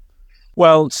with?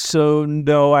 Well, so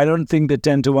no, I don't think the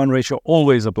 10-to-1 ratio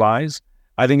always applies.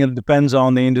 I think it depends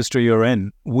on the industry you're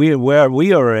in. Where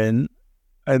we are in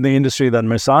the industry that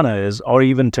Mersana is, or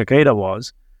even Takeda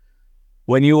was,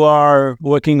 when you are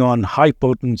working on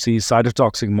high-potency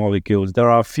cytotoxic molecules, there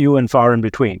are few and far in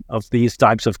between of these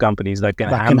types of companies that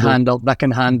can handle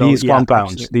these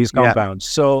compounds. Yeah.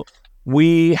 So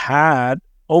we had,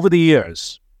 over the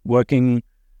years, working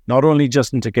not only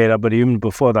just in Takeda, but even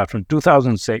before that, from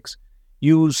 2006,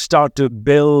 you start to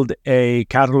build a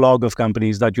catalog of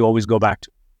companies that you always go back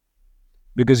to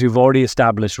because you've already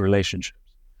established relationships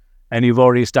and you've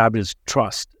already established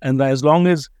trust. And as long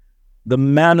as the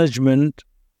management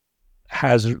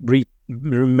has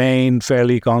remained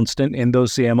fairly constant in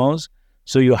those CMOs,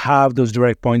 so you have those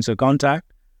direct points of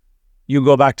contact, you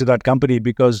go back to that company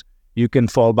because you can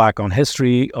fall back on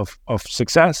history of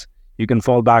success. You can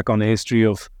fall back on the history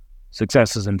of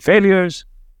successes and failures,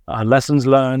 lessons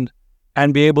learned,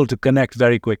 and be able to connect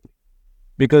very quickly.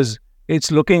 Because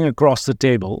it's looking across the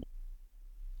table,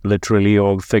 literally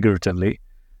or figuratively,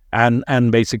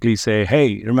 and basically say,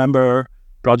 hey, remember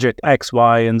project X,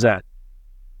 Y, and Z,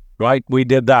 right? We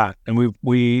did that. And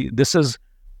this is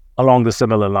along the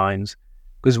similar lines.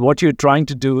 Because what you're trying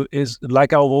to do is,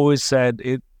 like I've always said,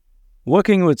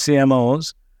 working with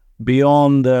CMOs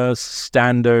beyond the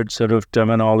standard sort of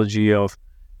terminology of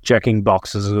checking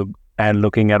boxes and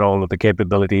looking at all of the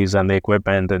capabilities and the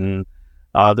equipment and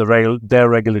their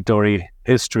regulatory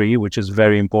history, which is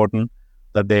very important,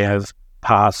 that they have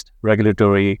passed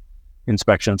regulatory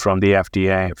inspection from the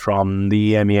FDA, from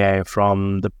the EMEA,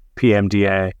 from the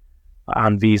PMDA,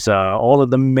 Anvisa, all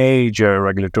of the major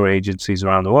regulatory agencies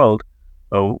around the world,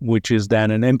 which is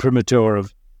then an imprimatur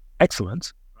of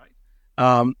excellence.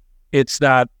 Right? It's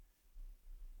the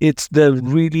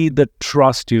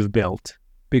trust you've built,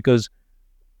 because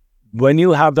when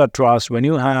you have that trust, when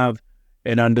you have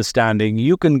an understanding,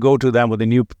 you can go to them with a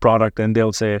new product and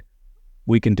they'll say,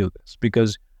 we can do this,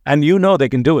 and they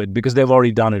can do it because they've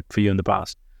already done it for you in the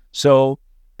past. So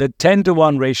the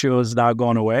 10-to-1 ratio has now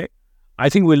gone away. I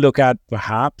think we look at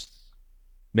perhaps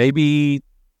maybe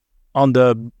on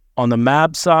the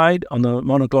mAb side, on the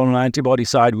monoclonal antibody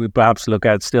side, we perhaps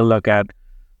still look at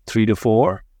 3 to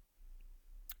 4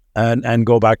 and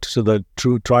go back to the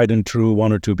true tried and true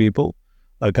 1 or 2 people,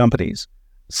 companies.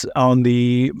 On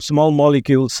the small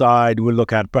molecule side, we'll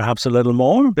look at perhaps a little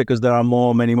more because there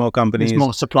are many more companies. There's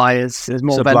more suppliers. There's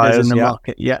more vendors in the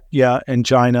market. Yeah, in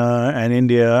China and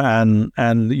India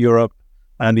and Europe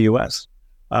and the US.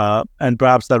 And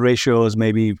perhaps the ratio is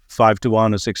maybe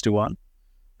 5-to-1 or 6-to-1.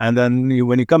 And then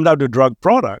when you come down to drug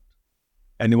product,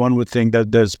 anyone would think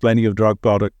that there's plenty of drug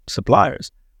product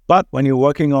suppliers. But when you're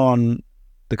working on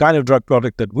the kind of drug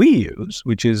product that we use,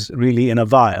 which is really in a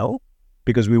vial,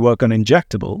 because we work on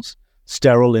injectables,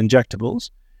 sterile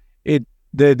injectables,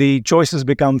 the choices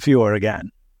become fewer again.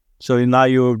 So now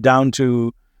you're down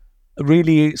to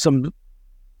really some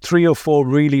 3 or 4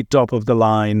 really top of the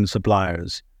line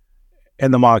suppliers in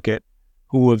the market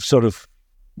who've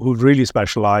really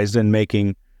specialized in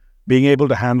being able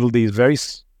to handle these very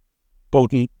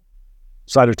potent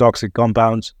cytotoxic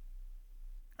compounds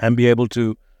and be able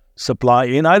to supply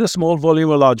in either small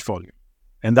volume or large volume.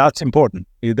 And that's important.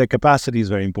 Their capacity is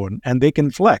very important. And they can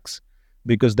flex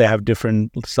because they have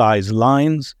different size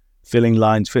lines, filling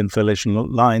lines, fillation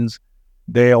lines.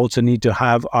 They also need to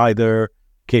have either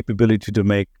capability to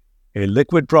make a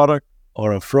liquid product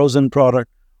or a frozen product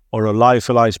or a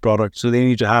lyophilized product. So they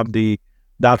need to have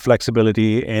that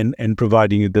flexibility in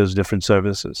providing you those different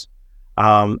services.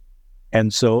 And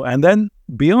then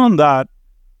beyond that,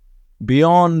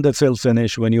 beyond the fill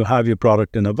finish, when you have your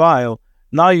product in a vial,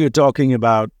 now you're talking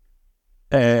about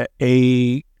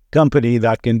a company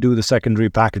that can do the secondary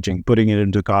packaging, putting it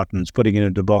into cartons, putting it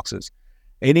into boxes.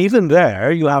 And even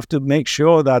there, you have to make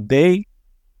sure that they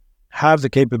have the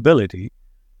capability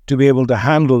to be able to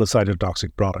handle a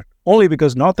cytotoxic product. Only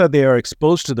because not that they are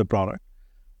exposed to the product,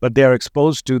 but they are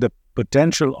exposed to the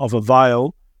potential of a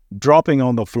vial dropping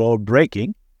on the floor,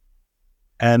 breaking,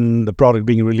 and the product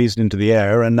being released into the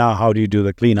air. And now how do you do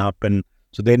the cleanup? And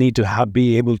so they need to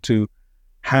be able to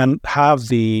have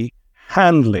the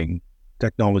handling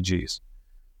technologies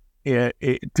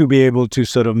to be able to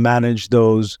sort of manage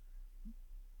those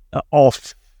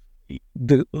off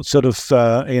the sort of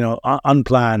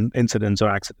unplanned incidents or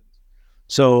accidents.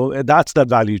 So that's that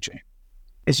value chain.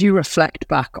 As you reflect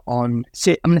back on,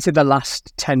 say, I'm going to say the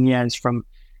last 10 years from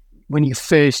when you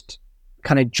first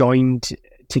kind of joined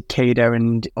Takeda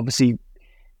and obviously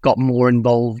got more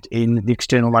involved in the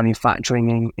external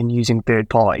manufacturing and using third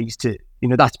parties to,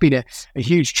 that's been a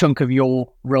huge chunk of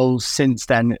your roles since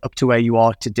then up to where you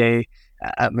are today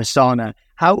at Mersana.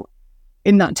 How,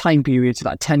 in that time period, so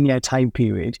that 10-year time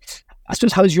period, I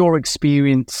suppose, how's your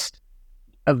experience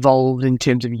evolved in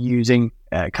terms of using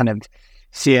kind of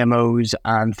CMOs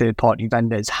and third-party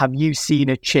vendors? Have you seen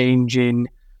a change in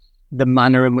the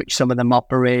manner in which some of them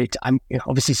operate?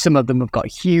 Obviously, some of them have got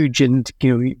huge and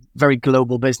very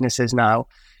global businesses now.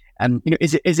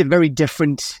 Is it very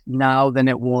different now than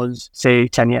it was, say,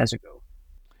 10 years ago?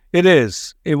 It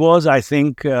is. It was, I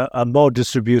think, more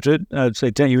distributed. I'd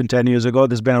say even 10 years ago,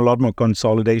 there's been a lot more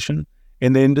consolidation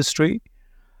in the industry.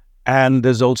 And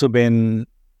there's also been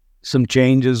some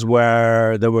changes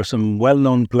where there were some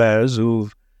well-known players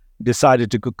who've decided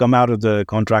to come out of the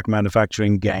contract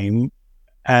manufacturing game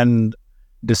and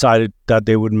decided that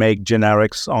they would make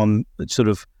generics on sort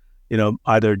of,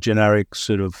 either generic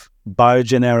sort of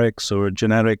biogenerics or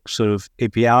generic sort of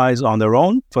APIs on their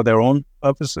own for their own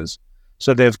purposes.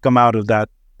 So they've come out of the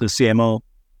CMO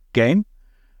game.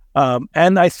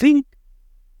 And I think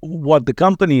what the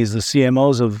companies, the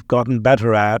CMOs, have gotten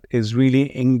better at is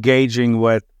really engaging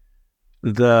with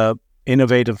the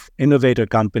innovator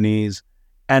companies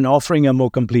and offering a more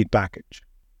complete package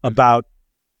about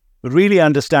really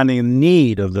understanding the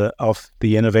need of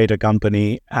the innovator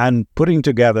company and putting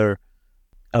together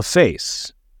a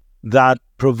face that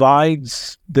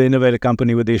provides the innovator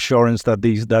company with the assurance that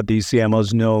these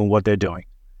CMOs know what they're doing.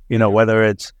 Whether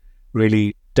it's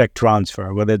really tech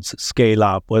transfer, whether it's scale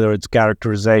up, whether it's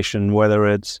characterization, whether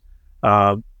it's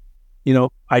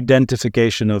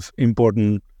identification of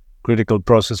important critical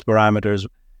process parameters,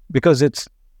 because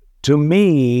to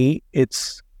me,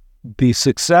 the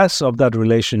success of that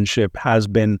relationship has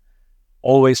been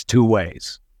always two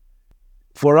ways.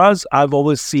 For us, I've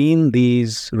always seen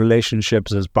these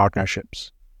relationships as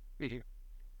partnerships. Mm-hmm.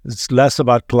 It's less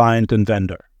about client and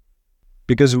vendor.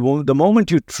 Because the moment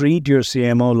you treat your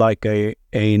CMO like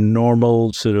a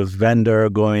normal sort of vendor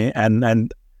going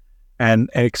and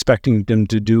expecting them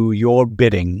to do your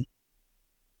bidding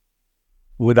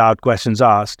without questions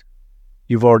asked,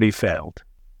 you've already failed.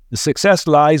 The success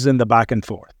lies in the back and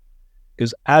forth.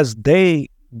 Because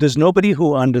there's nobody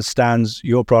who understands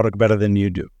your product better than you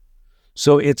do.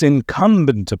 So it's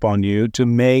incumbent upon you to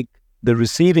make the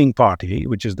receiving party,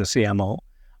 which is the CMO,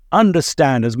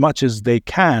 understand as much as they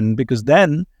can, because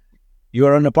then you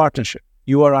are in a partnership.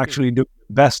 You are actually doing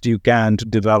the best you can to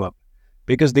develop,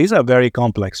 because these are very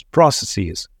complex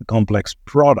processes, complex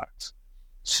products.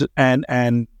 So, and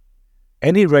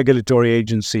any regulatory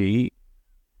agency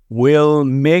will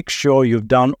make sure you've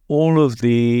done all of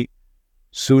the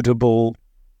suitable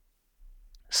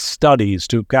studies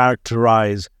to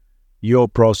characterize your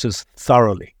process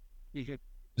thoroughly.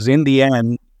 Because in the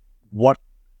end, what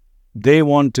they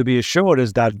want to be assured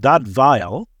is that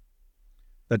vial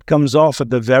that comes off at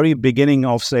the very beginning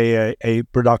of, say, a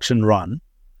production run,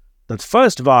 that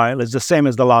first vial is the same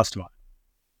as the last vial.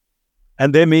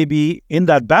 And there may be, in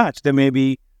that batch, there may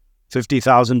be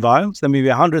 50,000 vials, there may be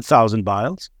 100,000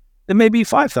 vials, there may be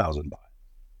 5,000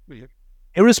 vials.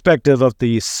 Irrespective of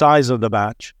the size of the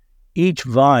batch, each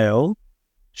vial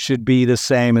should be the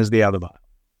same as the other vial.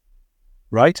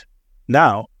 Right?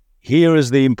 Now, here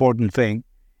is the important thing,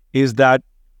 is that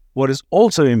what is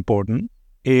also important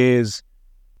is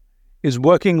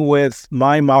working with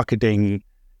my marketing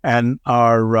and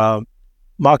our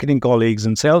marketing colleagues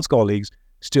and sales colleagues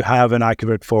to have an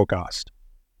accurate forecast.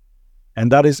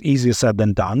 And that is easier said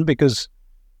than done, because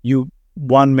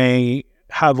one may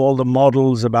have all the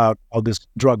models about how this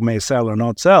drug may sell or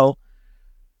not sell.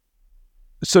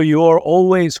 So you're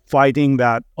always fighting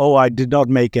that, I did not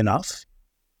make enough,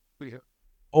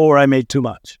 or I made too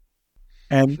much.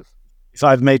 And If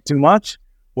I've made too much,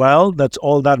 well, that's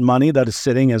all that money that is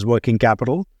sitting as working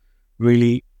capital,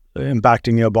 really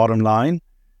impacting your bottom line.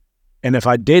 And if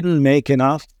I didn't make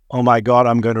enough, oh my God,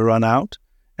 I'm going to run out.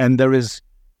 And there is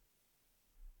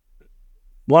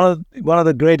one of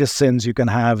the greatest sins you can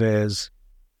have is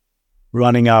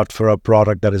running out for a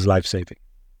product that is life-saving.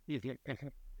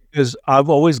 Because I've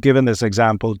always given this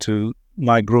example to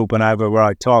my group where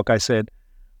I talk. I said,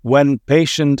 when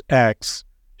patient X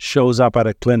shows up at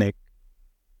a clinic,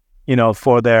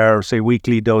 for their, say,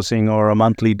 weekly dosing or a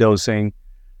monthly dosing,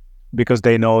 because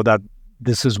they know that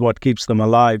this is what keeps them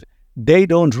alive, they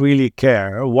don't really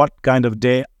care what kind of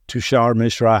day Tushar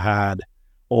Mishra had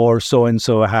or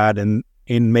so-and-so had in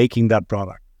making that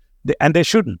product. And they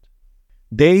shouldn't.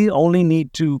 They only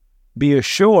need to be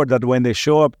assured that when they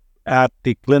show up at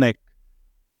the clinic,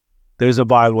 there's a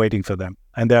vial waiting for them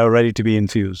and they're ready to be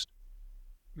infused.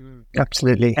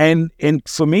 Absolutely. And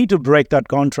for me to break that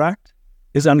contract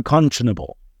is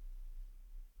unconscionable.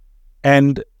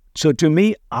 And so to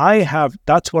me,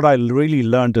 that's what I really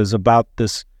learned is about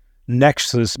this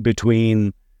nexus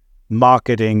between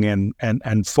marketing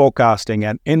and forecasting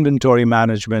and inventory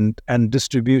management and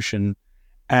distribution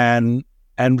and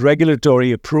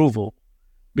regulatory approval.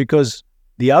 Because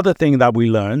the other thing that we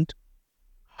learned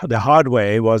the hard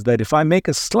way was that if I make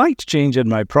a slight change in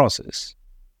my process,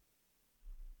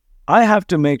 I have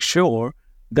to make sure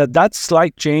that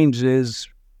slight change is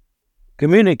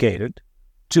communicated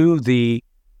to the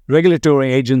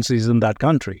regulatory agencies in that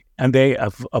country, and they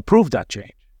have approved that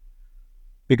change.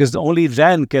 Because only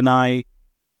then can and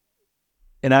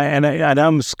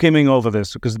I'm skimming over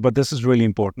this but this is really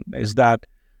important, is that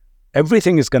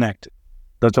everything is connected.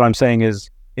 That's what I'm saying is,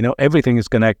 everything is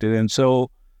connected. And so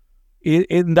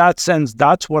in that sense,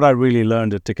 that's what I really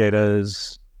learned at Takeda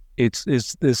is it's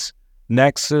this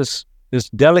nexus, this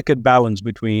delicate balance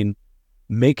between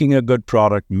making a good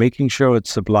product, making sure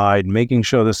it's supplied, making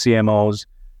sure the CMOs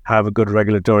have a good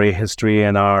regulatory history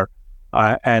and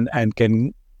and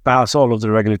can pass all of the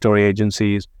regulatory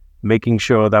agencies, making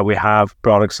sure that we have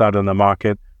products out on the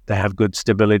market that have good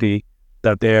stability,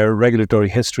 that their regulatory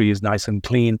history is nice and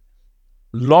clean.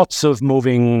 Lots of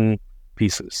moving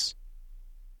pieces.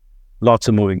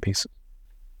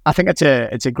 I think it's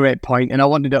a great point. And I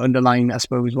wanted to underline, I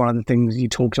suppose, one of the things you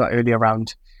talked about earlier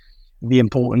around the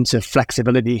importance of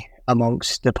flexibility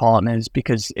amongst the partners,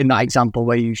 because in that example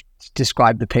where you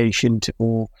describe the patient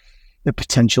or the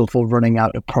potential for running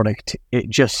out of product,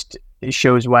 it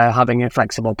shows where having a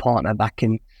flexible partner that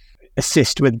can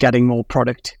assist with getting more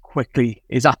product quickly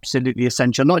is absolutely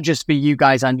essential, not just for you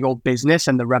guys and your business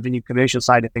and the revenue commercial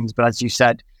side of things, but as you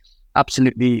said,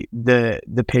 absolutely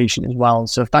the patient as well.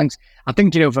 So thanks. I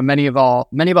think, for many of our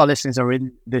listeners are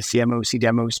in the CMO,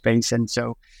 CDMO space. And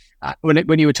so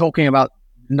when you were talking about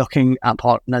looking at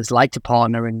partners like to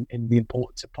partner and the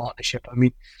importance of partnership, I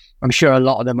mean, I'm sure a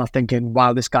lot of them are thinking,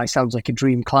 wow, this guy sounds like a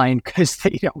dream client, because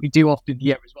we do often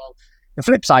hear as well the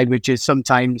flip side, which is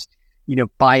sometimes,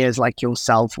 buyers like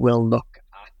yourself will look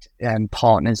at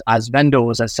partners as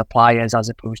vendors, as suppliers, as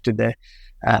opposed to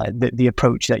the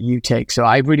approach that you take. So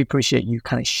I really appreciate you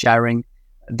kind of sharing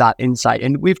that insight.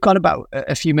 And we've got about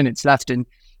a few minutes left, and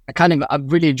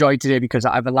I've really enjoyed today because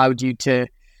I've allowed you to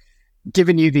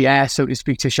given you the air, so to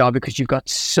speak, Tushar, because you've got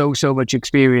so much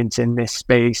experience in this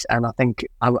space. And I think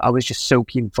I was just so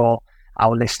keen for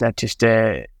our listener just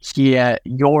to hear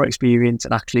your experience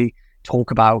and actually talk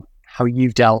about how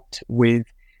you've dealt with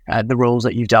the roles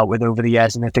that you've dealt with over the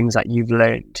years and the things that you've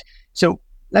learned. So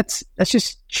let's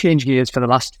just change gears for the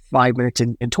last 5 minutes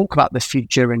and talk about the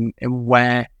future and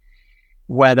where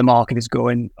the market is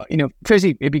going.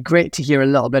 Firstly, it'd be great to hear a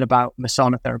little bit about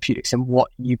Mersana Therapeutics and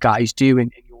what you guys do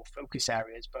in your focus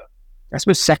areas. But I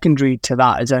suppose secondary to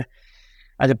that, as a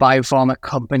biopharma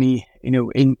company,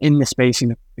 in the space,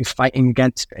 fighting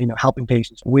against, helping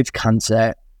patients with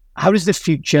cancer, how does the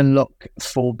future look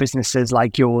for businesses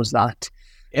like yours that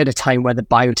at a time where the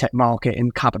biotech market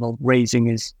and capital raising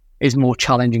is more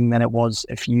challenging than it was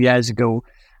a few years ago?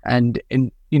 And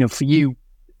for you,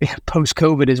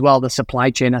 post-COVID as well, the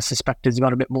supply chain, I suspect, has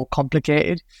got a bit more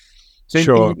complicated. So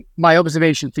sure. My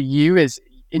observation for you is,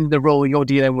 in the role you're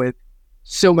dealing with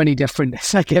so many different,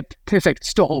 it's like a perfect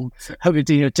storm of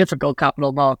difficult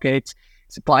capital markets,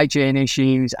 supply chain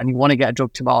issues, and you want to get a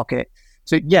drug to market.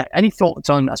 So yeah, any thoughts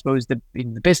on, I suppose, the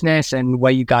business and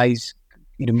where you guys,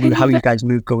 how you guys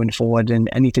move going forward, and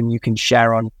anything you can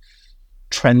share on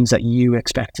trends that you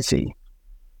expect to see?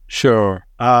 Sure.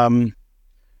 5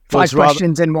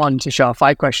 questions in one, Tushar.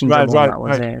 5 questions in one. That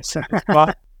was it. So.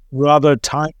 Rather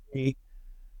timely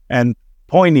and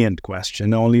poignant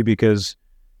question, only because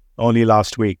only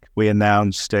last week, we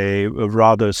announced a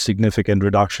rather significant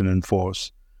reduction in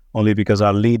force, only because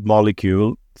our lead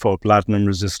molecule for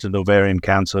platinum-resistant ovarian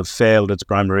cancer failed its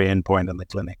primary endpoint in the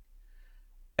clinic.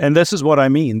 And this is what I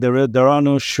mean. There are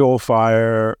no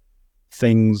surefire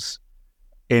things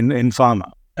in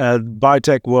pharma.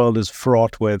 Biotech world is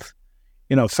fraught with,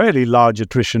 fairly large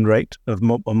attrition rate of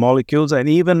molecules, and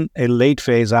even a late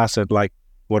phase asset like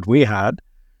what we had,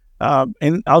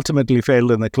 and ultimately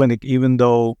failed in the clinic, even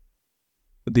though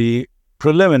the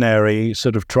preliminary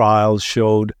sort of trials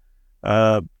showed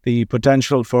the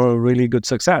potential for really good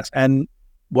success. And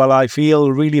while I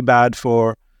feel really bad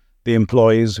for the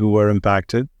employees who were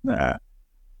impacted,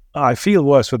 I feel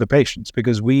worse for the patients,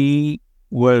 because we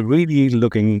were really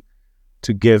looking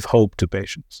to give hope to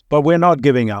patients. But we're not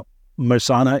giving up.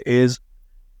 Mersana is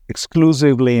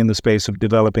exclusively in the space of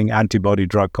developing antibody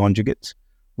drug conjugates,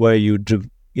 where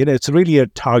it's really a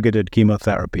targeted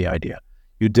chemotherapy idea.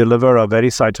 You deliver a very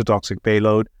cytotoxic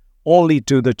payload only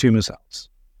to the tumor cells,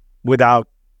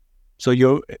 so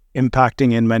you're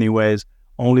impacting in many ways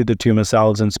only the tumor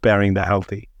cells and sparing the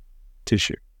healthy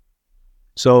tissue.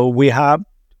 So we have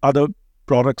other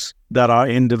products that are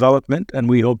in development, and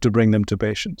we hope to bring them to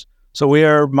patients. So we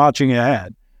are marching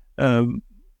ahead.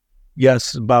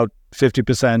 Yes, about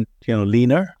 50%,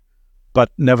 leaner, but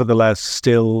nevertheless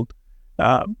still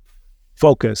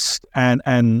focused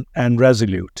and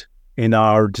resolute in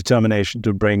our determination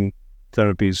to bring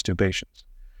therapies to patients.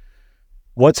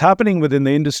 What's happening within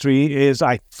the industry is,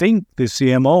 I think the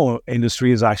CMO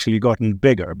industry has actually gotten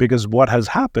bigger, because what has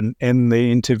happened in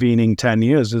the intervening 10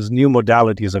 years is new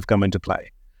modalities have come into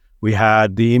play. We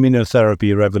had the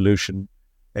immunotherapy revolution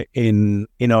in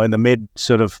the mid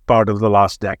sort of part of the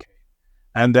last decade.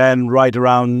 And then right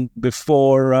around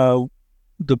before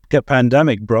the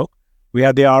pandemic broke, we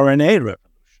had the RNA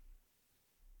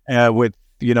revolution with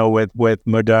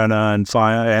Moderna and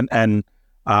Pfizer and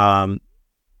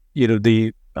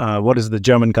what is the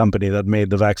German company that made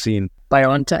the vaccine?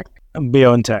 BioNTech.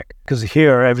 Because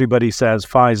here everybody says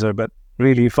Pfizer, but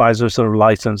really Pfizer sort of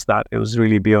licensed that. It was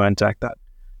really BioNTech that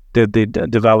did the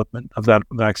development of that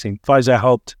vaccine. Pfizer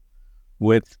helped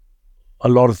with a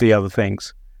lot of the other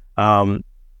things in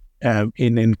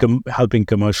helping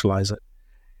commercialize it.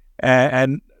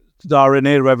 And the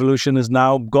RNA revolution has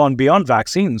now gone beyond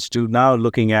vaccines to now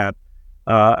looking at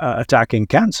attacking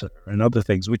cancer and other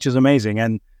things, which is amazing.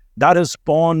 And that has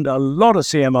spawned a lot of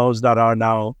CMOs that are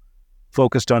now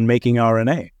focused on making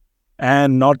RNA.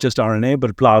 And not just RNA,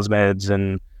 but plasmids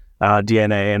and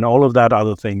DNA and all of that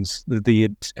other things, the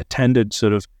attended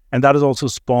sort of, and that has also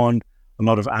spawned a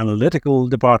lot of analytical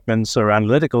departments or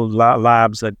analytical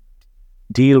labs that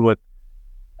deal with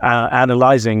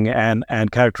analyzing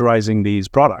and characterizing these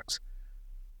products.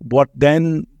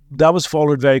 That was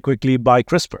followed very quickly by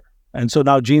CRISPR. And so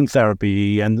now gene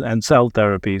therapy and cell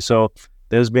therapy. So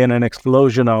there's been an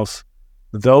explosion of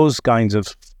those kinds of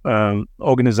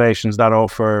organizations that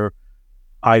offer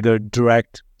either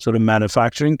direct sort of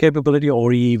manufacturing capability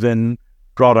or even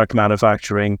product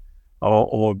manufacturing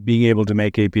or being able to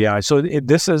make API. So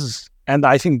and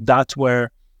I think that's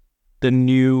where the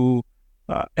new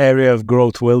area of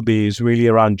growth will be, is really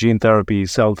around gene therapy,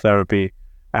 cell therapy,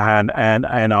 and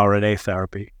RNA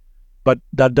therapy. But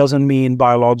that doesn't mean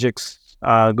biologics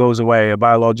goes away.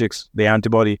 Biologics, the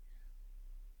antibody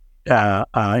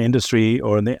industry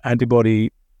or the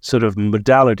antibody sort of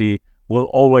modality will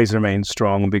always remain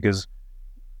strong, because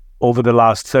over the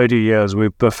last 30 years,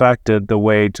 we've perfected the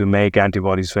way to make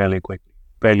antibodies fairly quickly,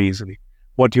 fairly easily.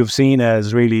 What you've seen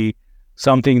is really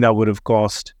something that would have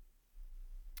cost,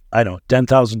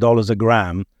 $10,000 a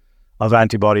gram of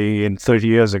antibody in 30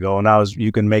 years ago. Now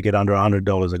you can make it under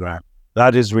 $100 a gram.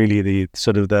 That is really the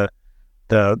sort of the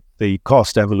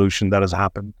cost evolution that has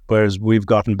happened. Whereas we've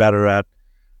gotten better at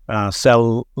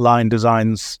cell line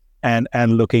designs and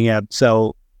looking at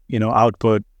cell,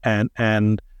 output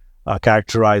and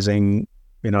characterizing,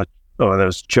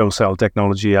 there's CHO cell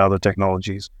technology, other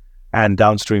technologies, and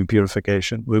downstream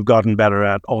purification. We've gotten better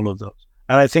at all of those.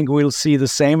 And I think we'll see the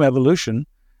same evolution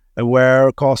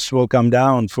where costs will come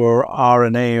down for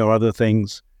RNA or other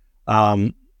things,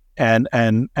 and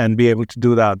be able to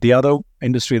do that. The other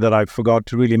industry that I forgot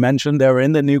to really mention, they're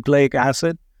in the nucleic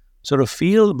acid sort of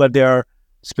field, but they're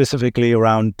specifically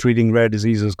around treating rare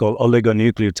diseases called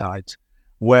oligonucleotides,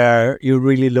 where you're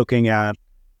really looking at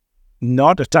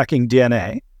not attacking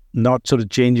DNA, not sort of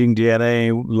changing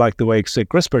DNA like the way, say,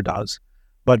 CRISPR does,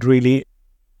 but really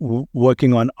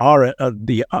working on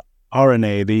the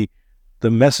RNA, the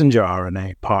messenger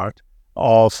RNA part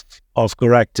of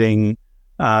correcting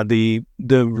the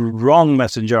wrong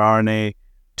messenger RNA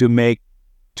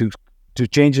to to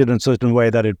change it in a certain way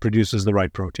that it produces the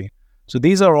right protein. So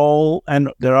these are all, and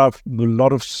there are a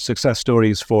lot of success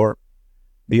stories for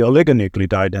the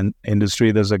oligonucleotide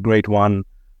industry. There's a great one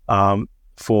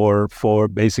for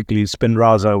basically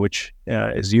Spinraza, which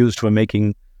is used for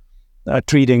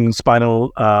treating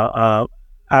spinal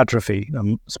atrophy,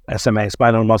 SMA,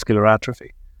 spinal muscular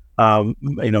atrophy.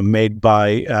 Made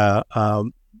by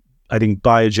I think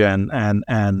Biogen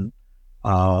and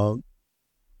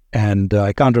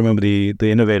I can't remember the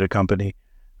innovator company.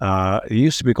 It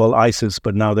used to be called ISIS,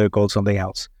 but now they're called something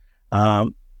else,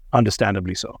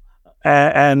 understandably so.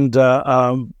 And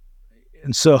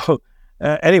so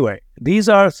anyway,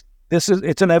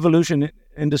 it's an evolution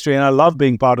industry, and I love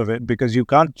being part of it because you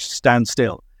can't stand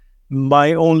still.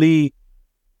 My only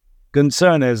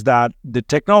concern is that the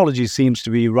technology seems to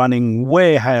be running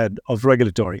way ahead of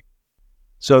regulatory.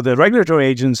 So the regulatory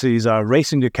agencies are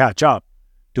racing to catch up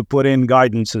to put in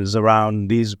guidances around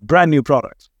these brand new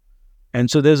products.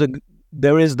 And so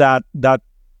there is that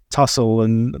tussle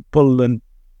and pull and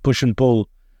push and pull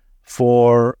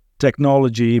for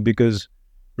technology, because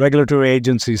regulatory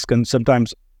agencies can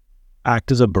sometimes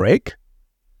act as a brake,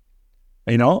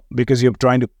 because you're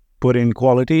trying to put in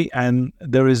quality, and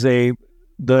there is the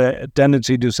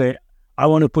tendency to say, I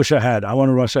want to push ahead, I want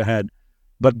to rush ahead.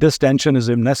 But this tension is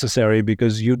unnecessary,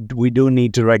 because we do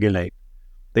need to regulate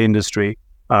the industry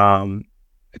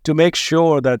to make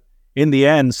sure that in the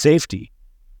end,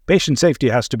 patient safety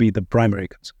has to be the primary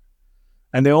concern.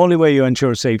 And the only way you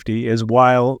ensure safety is,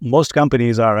 while most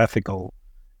companies are ethical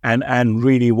and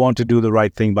really want to do the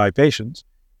right thing by patients,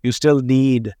 you still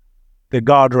need the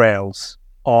guardrails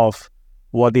of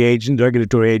what the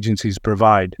regulatory agencies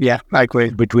provide. Yeah, I agree.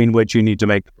 Between which you need to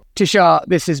make. Tushar,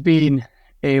 this has been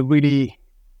a really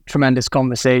tremendous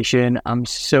conversation. I'm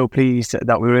so pleased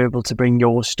that we were able to bring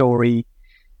your story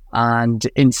and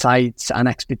insights and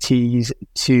expertise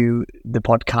to the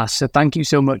podcast. So thank you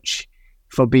so much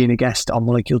for being a guest on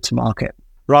Molecule to Market.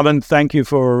 Robin, thank you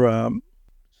for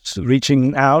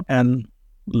reaching out and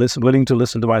willing to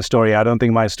listen to my story. I don't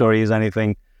think my story is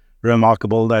anything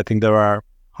remarkable. I think there are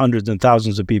hundreds and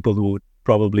thousands of people who would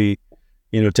probably,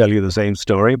 tell you the same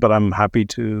story, but I'm happy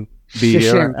to be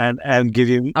here and give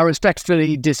you... I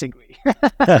respectfully disagree.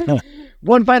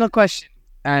 One final question.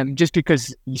 Just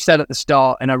because you said at the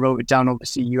start, and I wrote it down,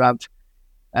 obviously you have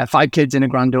 5 kids and a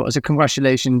granddaughter. So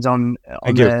congratulations on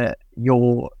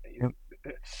your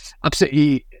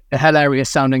absolutely hilarious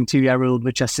sounding 2-year-old,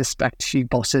 which I suspect she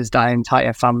bosses the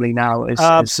entire family now.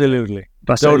 Absolutely.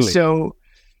 Totally. So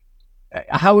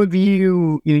how have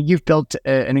you've built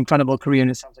an incredible career, and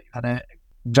it sounds like you've had a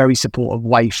very supportive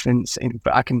wife, and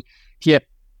I can hear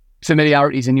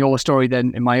familiarities in your story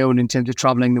than in my own, in terms of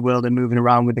traveling the world and moving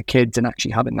around with the kids and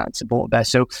actually having that support there.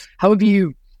 So how have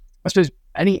you, I suppose,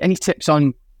 any tips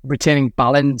on retaining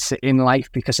balance in life?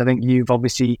 Because I think you've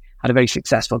obviously had a very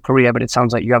successful career, but it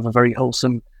sounds like you have a very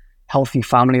wholesome, healthy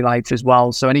family life as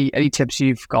well. So any tips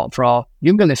you've got for our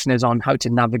younger listeners on how to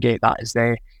navigate that as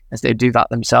they do that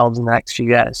themselves in the next few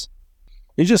years?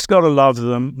 You just got to love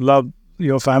them, love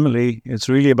your family. It's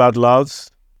really about love.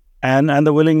 And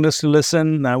the willingness to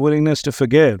listen, the willingness to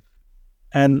forgive,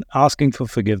 and asking for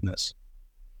forgiveness.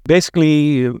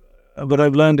 Basically, what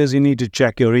I've learned is you need to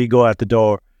check your ego at the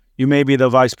door. You may be the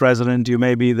vice president, you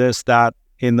may be this, that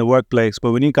in the workplace,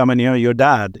 but when you come in here, you're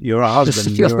dad, you're a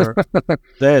husband, you're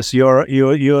this,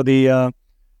 you're the,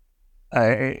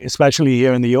 especially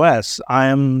here in the US, I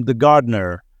am the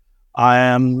gardener, I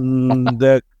am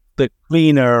the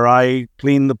cleaner, I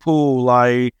clean the pool,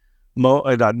 not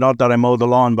that I mow the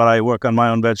lawn, but I work on my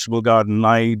own vegetable garden.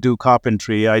 I do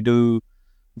carpentry. I do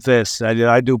this.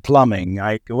 I do plumbing.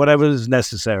 Whatever is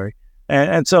necessary.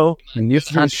 And so... And you're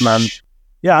a handyman.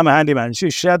 Yeah, I'm a handyman. So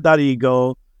shed that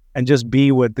ego and just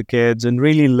be with the kids and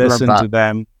really listen to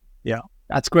them. Yeah.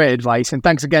 That's great advice. And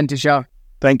thanks again, Tushar.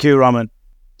 Thank you, Raman.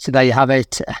 So there you have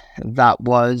it. That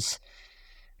was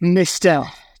Mr.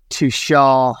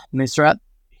 Tushar Misrat,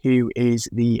 who is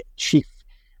the Chief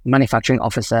Manufacturing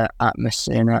Officer at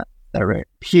Masena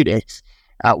Therapeutics.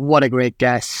 What a great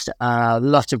guest!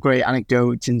 Lots of great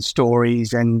anecdotes and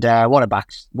stories, and what a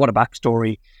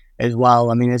backstory as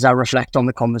well. I mean, as I reflect on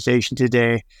the conversation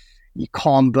today, you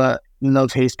can't but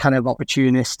love his kind of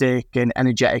opportunistic and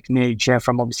energetic nature,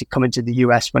 from obviously coming to the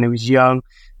US when he was young,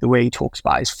 the way he talks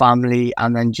about his family,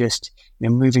 and then just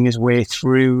moving his way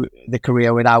through the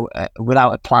career without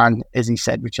a plan, as he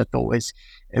said, which I thought was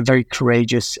very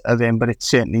courageous of him, but it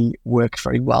certainly worked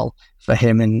very well for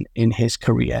him in his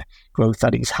career growth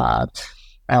that he's had.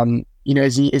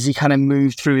 As he kind of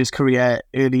moved through his career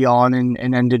early on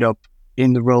and ended up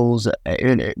in the roles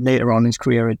later on in his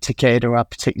career at Takeda. I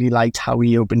particularly liked how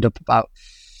he opened up about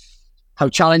how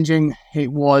challenging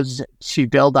it was to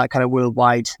build that kind of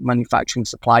worldwide manufacturing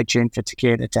supply chain for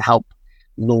Takeda to help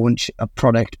launch a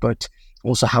product, but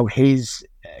also how his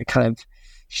kind of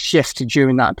shift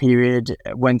during that period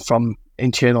went from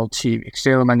internal to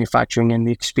external manufacturing, and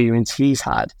the experience he's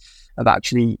had of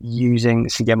actually using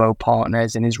CDMO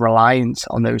partners and his reliance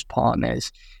on those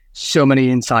partners. So many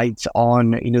insights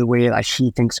on, the way that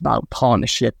he thinks about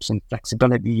partnerships and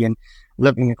flexibility and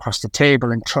looking across the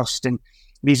table and trust. And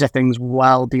these are things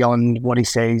well beyond what he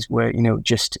says were,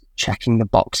 just checking the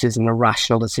boxes and the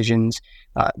rational decisions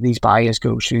that these buyers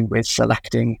go through with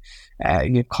selecting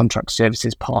contract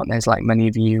services partners like many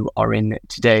of you are in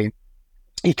today.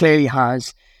 He clearly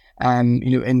has, and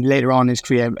later on in his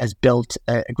career has built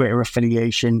a greater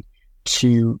affiliation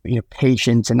to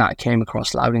patients, and that came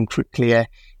across loud and clear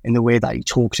in the way that he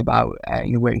talked about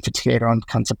working for Takeda on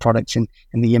cancer products and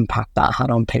the impact that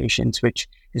had on patients, which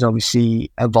has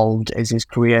obviously evolved as his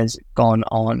career has gone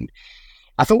on.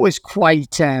 I thought it was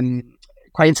quite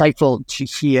insightful to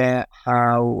hear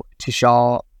how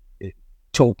Tushar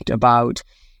talked about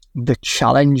the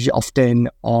challenge often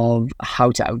of how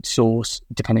to outsource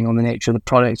depending on the nature of the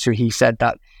product. So he said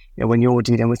that when you're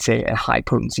dealing with, say, a high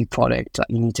potency product that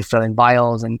you need to fill in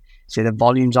vials and say the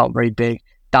volumes aren't very big,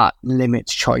 that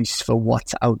limits choice for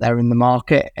what's out there in the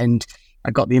market. And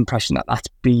I got the impression that that's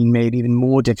been made even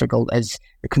more difficult as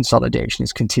the consolidation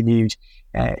has continued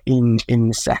in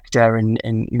the sector, and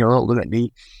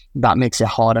ultimately that makes it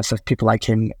harder for people like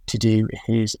him to do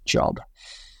his job.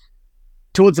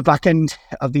 Towards the back end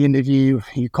of the interview,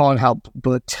 you can't help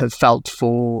but have felt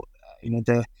for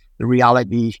the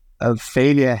reality of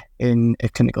failure in a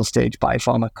clinical stage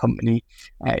biopharma company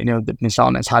that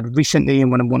Nissan has had recently,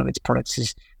 and when one of its products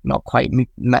has not quite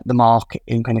met the mark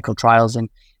in clinical trials, and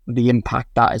the impact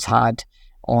that has had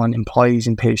on employees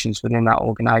and patients within that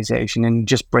organization, and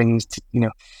just brings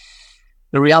the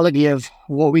reality of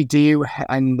what we do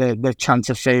and the chance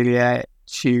of failure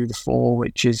to the fore,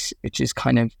 which is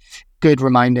kind of good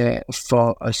reminder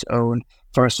for us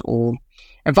all.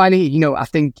 And finally, I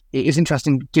think it is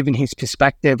interesting, given his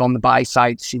perspective on the buy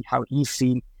side, to see how he's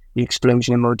seen the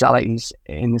explosion in modalities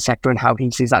in the sector and how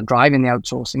he sees that driving the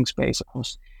outsourcing space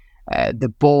across the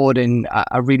board. And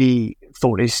I really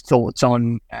thought his thoughts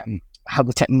on how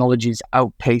the technology is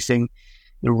outpacing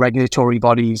the regulatory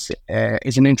bodies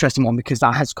is an interesting one, because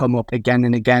that has come up again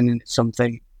and again, and it's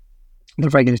something the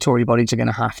regulatory bodies are going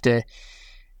to have to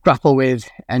grapple with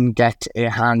and get a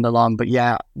handle on. But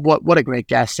yeah, what a great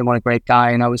guest and what a great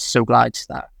guy, and I was so glad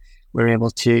that we're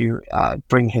able to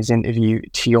bring his interview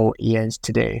to your ears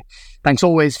today. Thanks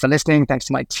always for listening. Thanks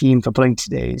to my team for putting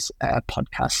today's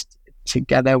podcast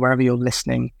together. Wherever you're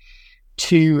listening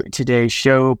to today's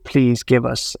show, please give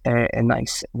us a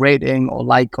nice rating or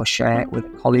like or share it with a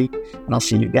colleague, and I'll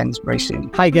see you again very soon.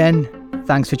 Hi again.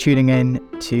 Thanks for tuning in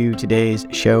to today's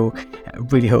show. I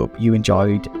really hope you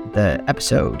enjoyed the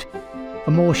episode.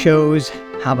 For more shows,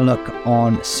 have a look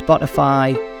on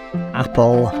Spotify,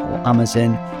 Apple or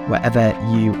Amazon, wherever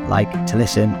you like to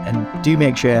listen, and do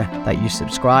make sure that you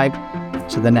subscribe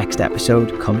so the next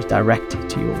episode comes direct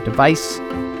to your device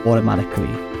automatically.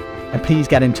 And please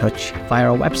get in touch via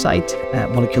our website,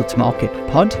 Molecule to Market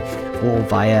Pod, or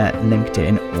via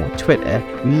LinkedIn or Twitter.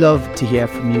 We love to hear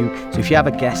from you. So if you have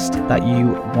a guest that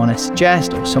you want to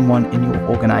suggest, or someone in your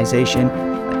organization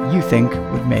that you think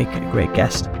would make a great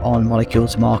guest on Molecule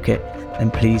to Market,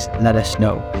 then please let us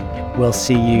know. We'll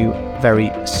see you very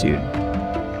soon.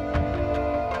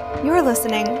 You're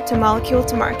listening to Molecule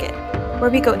to Market, where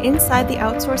we go inside the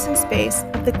outsourcing space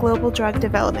of the global drug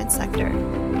development sector,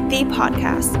 the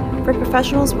podcast for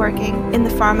professionals working in the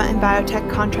pharma and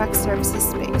biotech contract services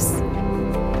space.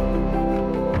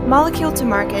 Molecule to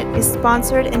Market is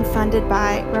sponsored and funded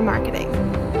by Remarketing,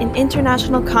 an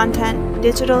international content,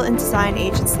 digital, and design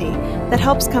agency that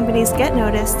helps companies get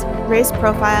noticed, raise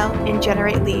profile, and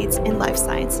generate leads in life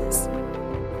sciences.